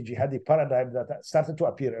Salafi jihadi paradigm that started to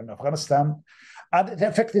appear in Afghanistan, and it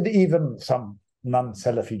affected even some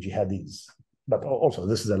non-Salafi jihadis. But also,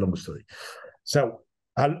 this is a long story. So,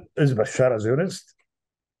 is Bashar a Zionist?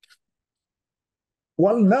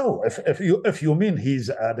 Well, no. If you mean he's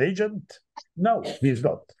an agent, no, he's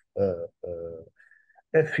not.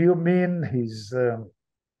 If you mean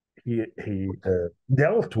he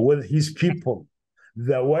dealt with his people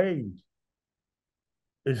the way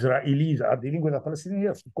Israelis are dealing with the Palestinians,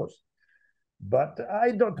 yes, of course. But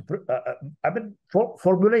I don't.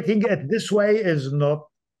 Formulating it this way is not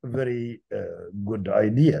a very good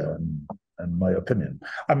idea, in my opinion.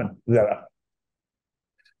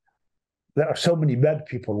 There are so many bad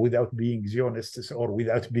people without being Zionists or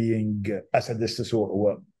without being Assadists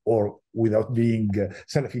or without being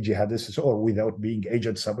Salafi jihadists or without being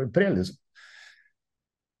agents of imperialism.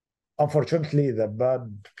 Unfortunately, the bad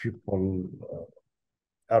people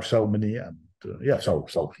are so many, and so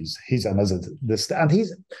he's another this, and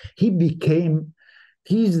he's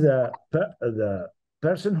the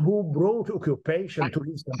person who brought occupation to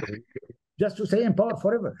his country just to stay in power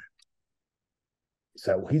forever.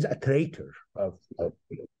 So he's a traitor of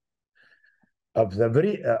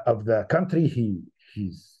the country he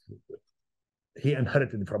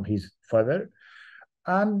inherited from his father,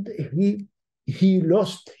 and he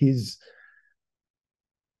lost his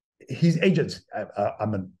agency.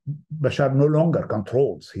 Bashar no longer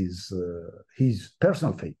controls his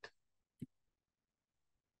personal fate.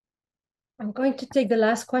 I'm going to take the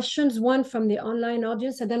last questions, one from the online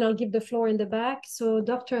audience, and then I'll give the floor in the back. So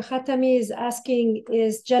Dr. Khatami is asking,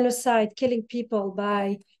 is genocide, killing people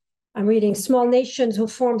by I'm reading, small nations who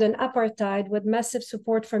formed an apartheid with massive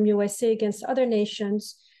support from USA against other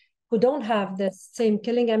nations who don't have the same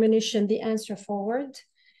killing ammunition, the answer forward.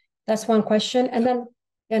 That's one question. And then,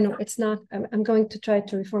 no, it's not, I'm going to try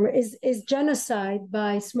to reform it. Is genocide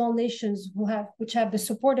by small nations which have the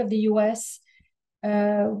support of the US,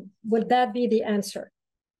 would that be the answer?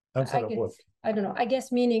 Answer of what? I don't know. I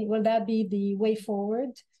guess meaning, will that be the way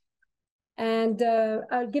forward? And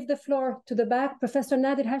I'll give the floor to the back. Professor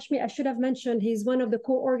Nadir Hashmi, I should have mentioned, he's one of the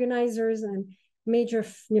co-organizers and major,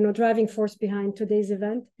 driving force behind today's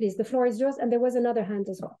event. Please, the floor is yours. And there was another hand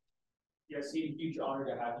as well. Yes, huge honor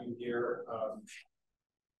to have you here.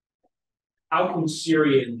 How can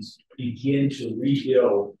Syrians begin to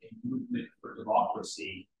rebuild a movement for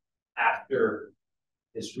democracy after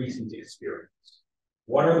this recent experience?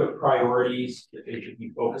 What are the priorities that they should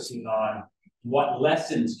be focusing on? What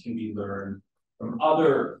lessons can be learned from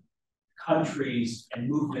other countries and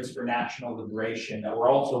movements for national liberation that were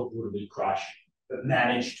also brutally crushed, but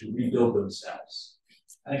managed to rebuild themselves?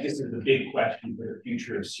 I think this is the big question for the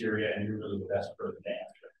future of Syria, and you're really the best person to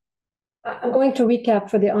answer. I'm going to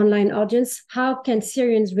recap for the online audience. How can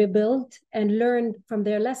Syrians rebuild and learn from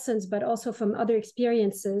their lessons, but also from other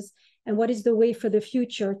experiences? And what is the way for the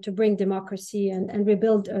future to bring democracy and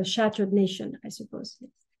rebuild a shattered nation, I suppose?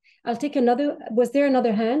 I'll take another. Was there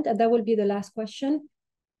another hand? And that will be the last question.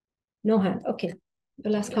 No hand. Okay.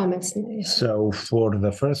 The last comments. So for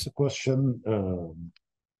the first question,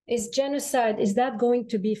 is genocide, is that going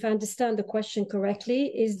to be, if I understand the question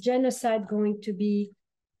correctly, is genocide going to be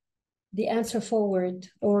the answer forward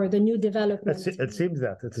or the new development? It seems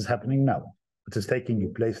that it is happening now. It is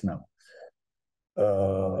taking place now.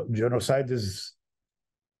 Genocide is,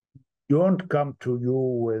 you won't come to you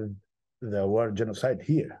with the word genocide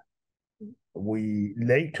here. We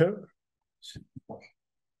later,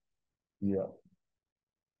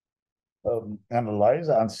 analyze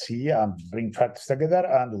and see and bring facts together,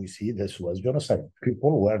 and we see this was genocide.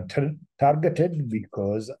 People were targeted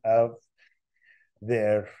because of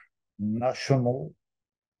their national,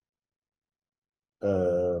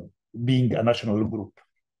 being a national group.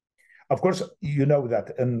 Of course, you know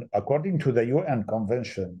that according to the UN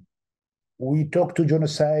Convention, we talk to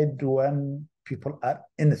genocide when people are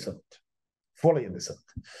innocent, fully innocent,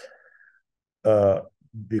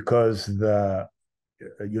 because the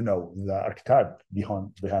archetype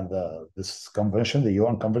behind this convention, the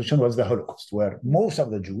UN Convention, was the Holocaust, where most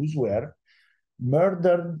of the Jews were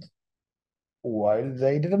murdered while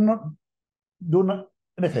they did not do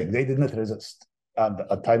anything. They did not resist. And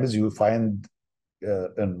at times you find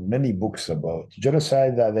in many books about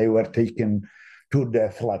genocide that they were taken to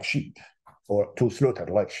death like sheep, or to slaughter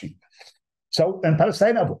like sheep. So in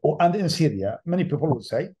Palestine and in Syria, many people would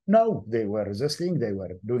say, no, they were resisting, they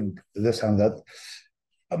were doing this and that.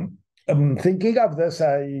 Thinking of this,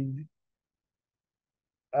 I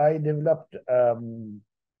developed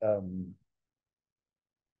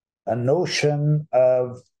a notion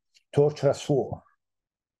of torturous war.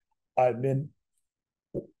 I mean,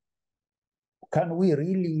 can we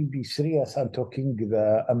really be serious and talking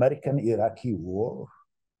the American-Iraqi war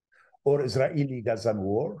or Israeli-Gazan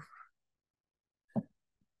war?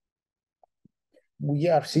 We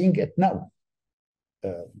are seeing it now.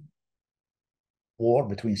 War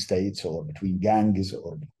between states or between gangs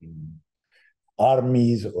or between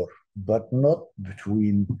armies, but not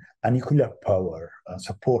between a nuclear power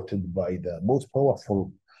supported by the most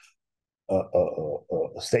powerful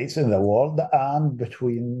states in the world and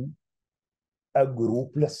between a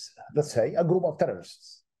group, let's say, a group of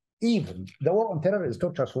terrorists. Even the war on terror is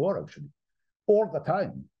torturous war, actually. All the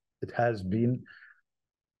time, it has been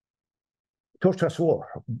torturous war.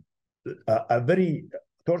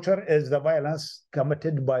 Torture is the violence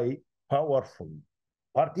committed by powerful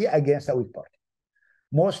party against a weak party.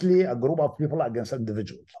 Mostly a group of people against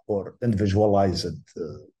individuals or individualized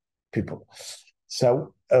people.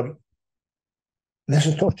 So this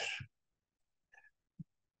is torture.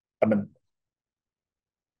 I mean,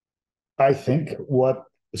 I think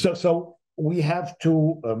so we have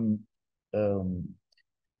to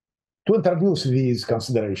introduce these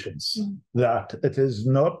considerations that it is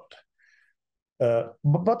not,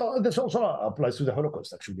 but this also applies to the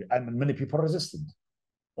Holocaust, actually. I mean, many people resisted,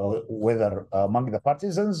 whether among the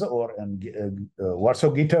partisans or in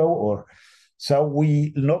Warsaw Ghetto, or so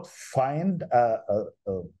we not find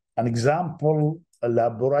an example, a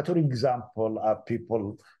laboratory example of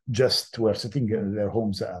people just were sitting in their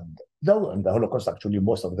homes, and though in the Holocaust, actually,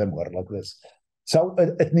 most of them were like this. So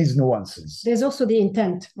it needs nuances. There's also the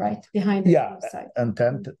intent, right, behind the genocide.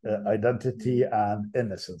 Intent, identity, and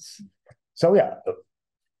innocence. So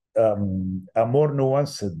a more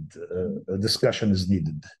nuanced discussion is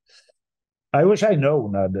needed. I wish I know,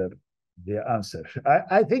 Nader, the answer.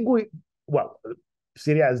 I think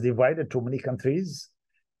Syria is divided to many countries,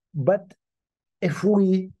 but if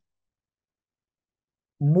we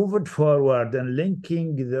move it forward and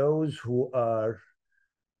linking those who are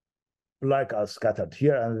like us, scattered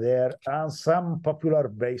here and there, and some popular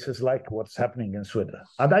bases like what's happening in Sweden.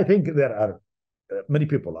 And I think there are many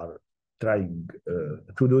people are trying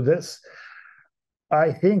to do this.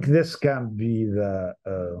 I think this can be the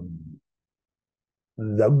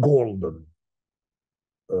golden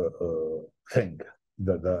thing.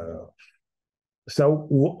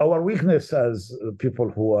 So our weakness as people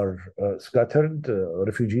who are scattered,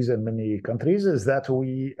 refugees in many countries, is that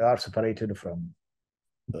we are separated from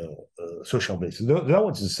social bases. Though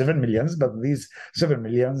it's 7 million, but these 7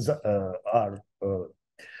 million are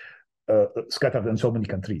scattered in so many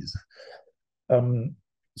countries.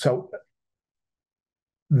 So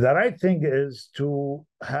the right thing is to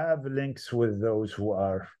have links with those who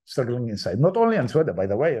are struggling inside, not only in Sweden, by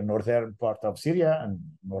the way, in northern part of Syria and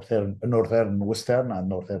northern western and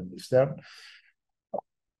northern eastern.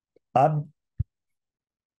 And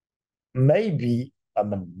maybe,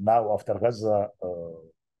 now after Gaza,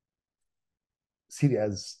 Syria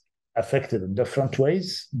is affected in different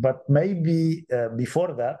ways, but maybe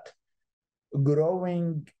before that,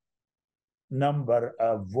 growing number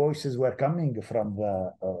of voices were coming from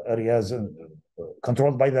the areas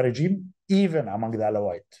controlled by the regime, even among the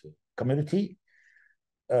Alawite community,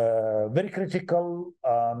 very critical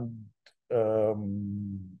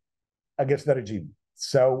against the regime.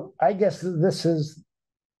 So I guess this is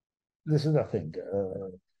the thing.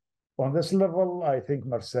 On this level, I think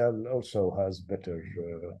Marcel also has better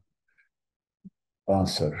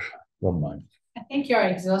answer than mine. I think you're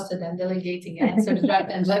exhausted and delegating answers right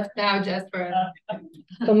and left now, just for.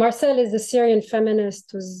 So Marcel is a Syrian feminist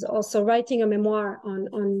who's also writing a memoir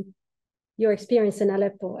on your experience in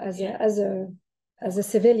Aleppo as a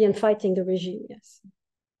civilian fighting the regime. Yes.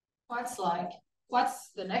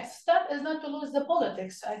 What's the next step is not to lose the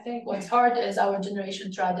politics. I think what's hard is our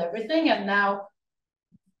generation tried everything and now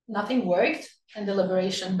nothing worked in the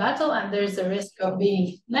liberation battle, and there's a risk of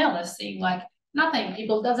being nihilist, seeing like nothing.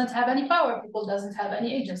 People doesn't have any power. People doesn't have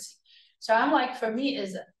any agency. So I'm like, for me,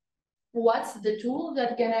 is what's the tool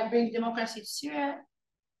that's gonna bring democracy to Syria?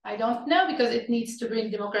 I don't know, because it needs to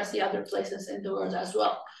bring democracy other places in the world as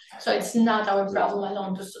well. So it's not our problem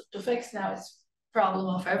alone to fix now. It's problem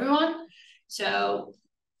of everyone. So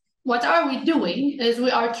what are we doing is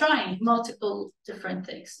we are trying multiple different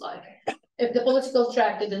things. Like if the political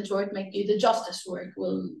track didn't work, maybe the justice work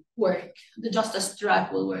will work. The justice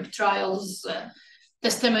track will work. Trials,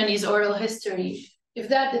 testimonies, oral history. If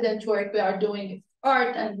that didn't work, we are doing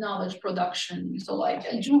art and knowledge production. So like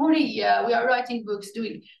Al-Jumhuriyya, we are writing books,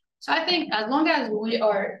 doing. So I think as long as we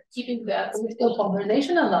are keeping that political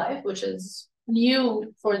conversation alive, which is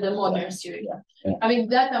new for the modern Syria. Yeah. I mean,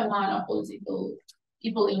 that amount of political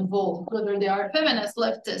people involved, whether they are feminist,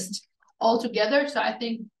 leftist, all together. So I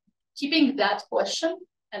think keeping that question,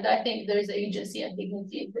 and I think there is agency and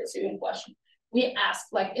dignity in the Syrian question. We ask,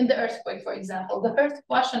 like in the earthquake, for example, the first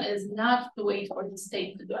question is not to wait for the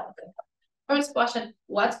state to do anything. First question,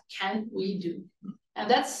 what can we do? And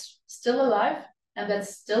that's still alive, and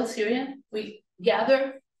that's still Syrian. We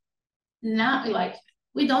gather, not like,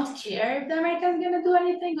 we don't care if the Americans gonna do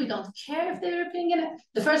anything. We don't care if the European gonna.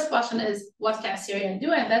 The first question is, what can Syria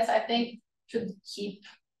do? And that's, I think, should keep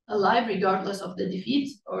alive regardless of the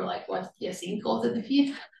defeat, or like what Yassin calls a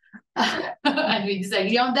defeat. And we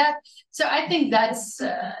disagree on that. So I think that's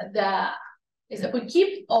is if we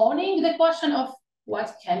keep owning the question of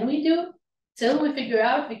what can we do till we figure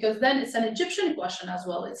out, because then it's an Egyptian question as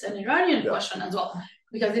well. It's an Iranian question as well,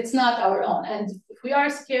 because it's not our own. And if we are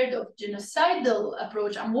scared of genocidal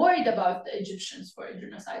approach, I'm worried about the Egyptians for a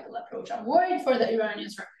genocidal approach. I'm worried for the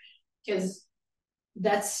Iranians because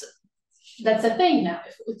that's a thing now.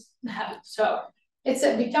 So it's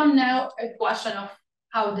become now a question of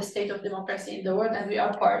how the state of democracy in the world, and we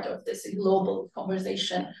are part of this global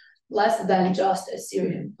conversation, less than just a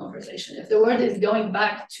Syrian conversation. If the world is going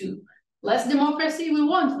back to less democracy, we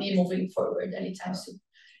won't be moving forward anytime soon.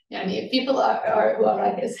 I mean, if people who are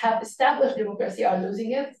like have established democracy are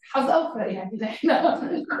losing it, good luck.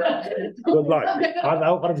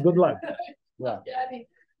 Good luck. Yeah. I mean,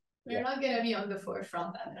 we're not going to be on the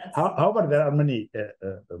forefront. However, there are many.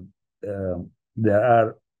 There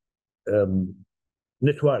are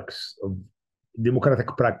networks of democratic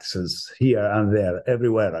practices here and there,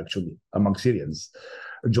 everywhere actually, among Syrians.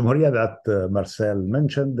 Jumhuriya that Marcel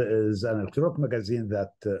mentioned is an electronic magazine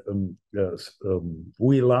that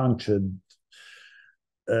we launched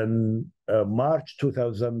in March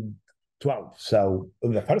 2012. So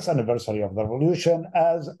the first anniversary of the revolution,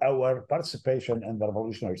 as our participation in the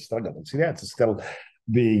revolutionary struggle in Syria, it's still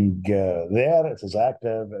being there. It is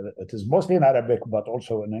active. It is mostly in Arabic, but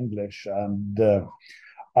also in English. And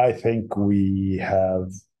I think we have,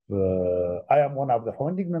 I am one of the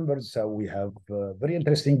founding members, so we have very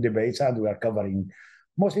interesting debates, and we are covering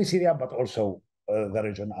mostly Syria, but also the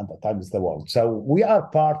region and at times the world. So we are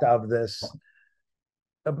part of this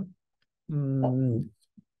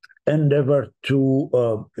endeavor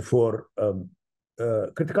to for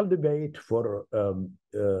critical debate, for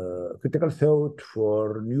critical thought,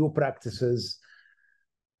 for new practices,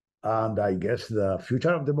 and I guess the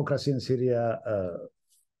future of democracy in Syria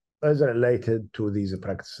is related to these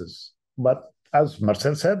practices. But as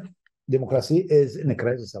Marcel said, democracy is in a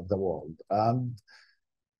crisis of the world, and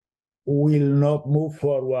will not move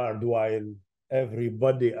forward while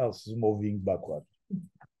everybody else is moving backward.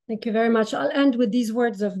 Thank you very much. I'll end with these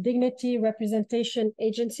words of dignity, representation,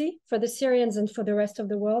 agency for the Syrians and for the rest of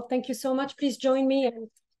the world. Thank you so much. Please join me in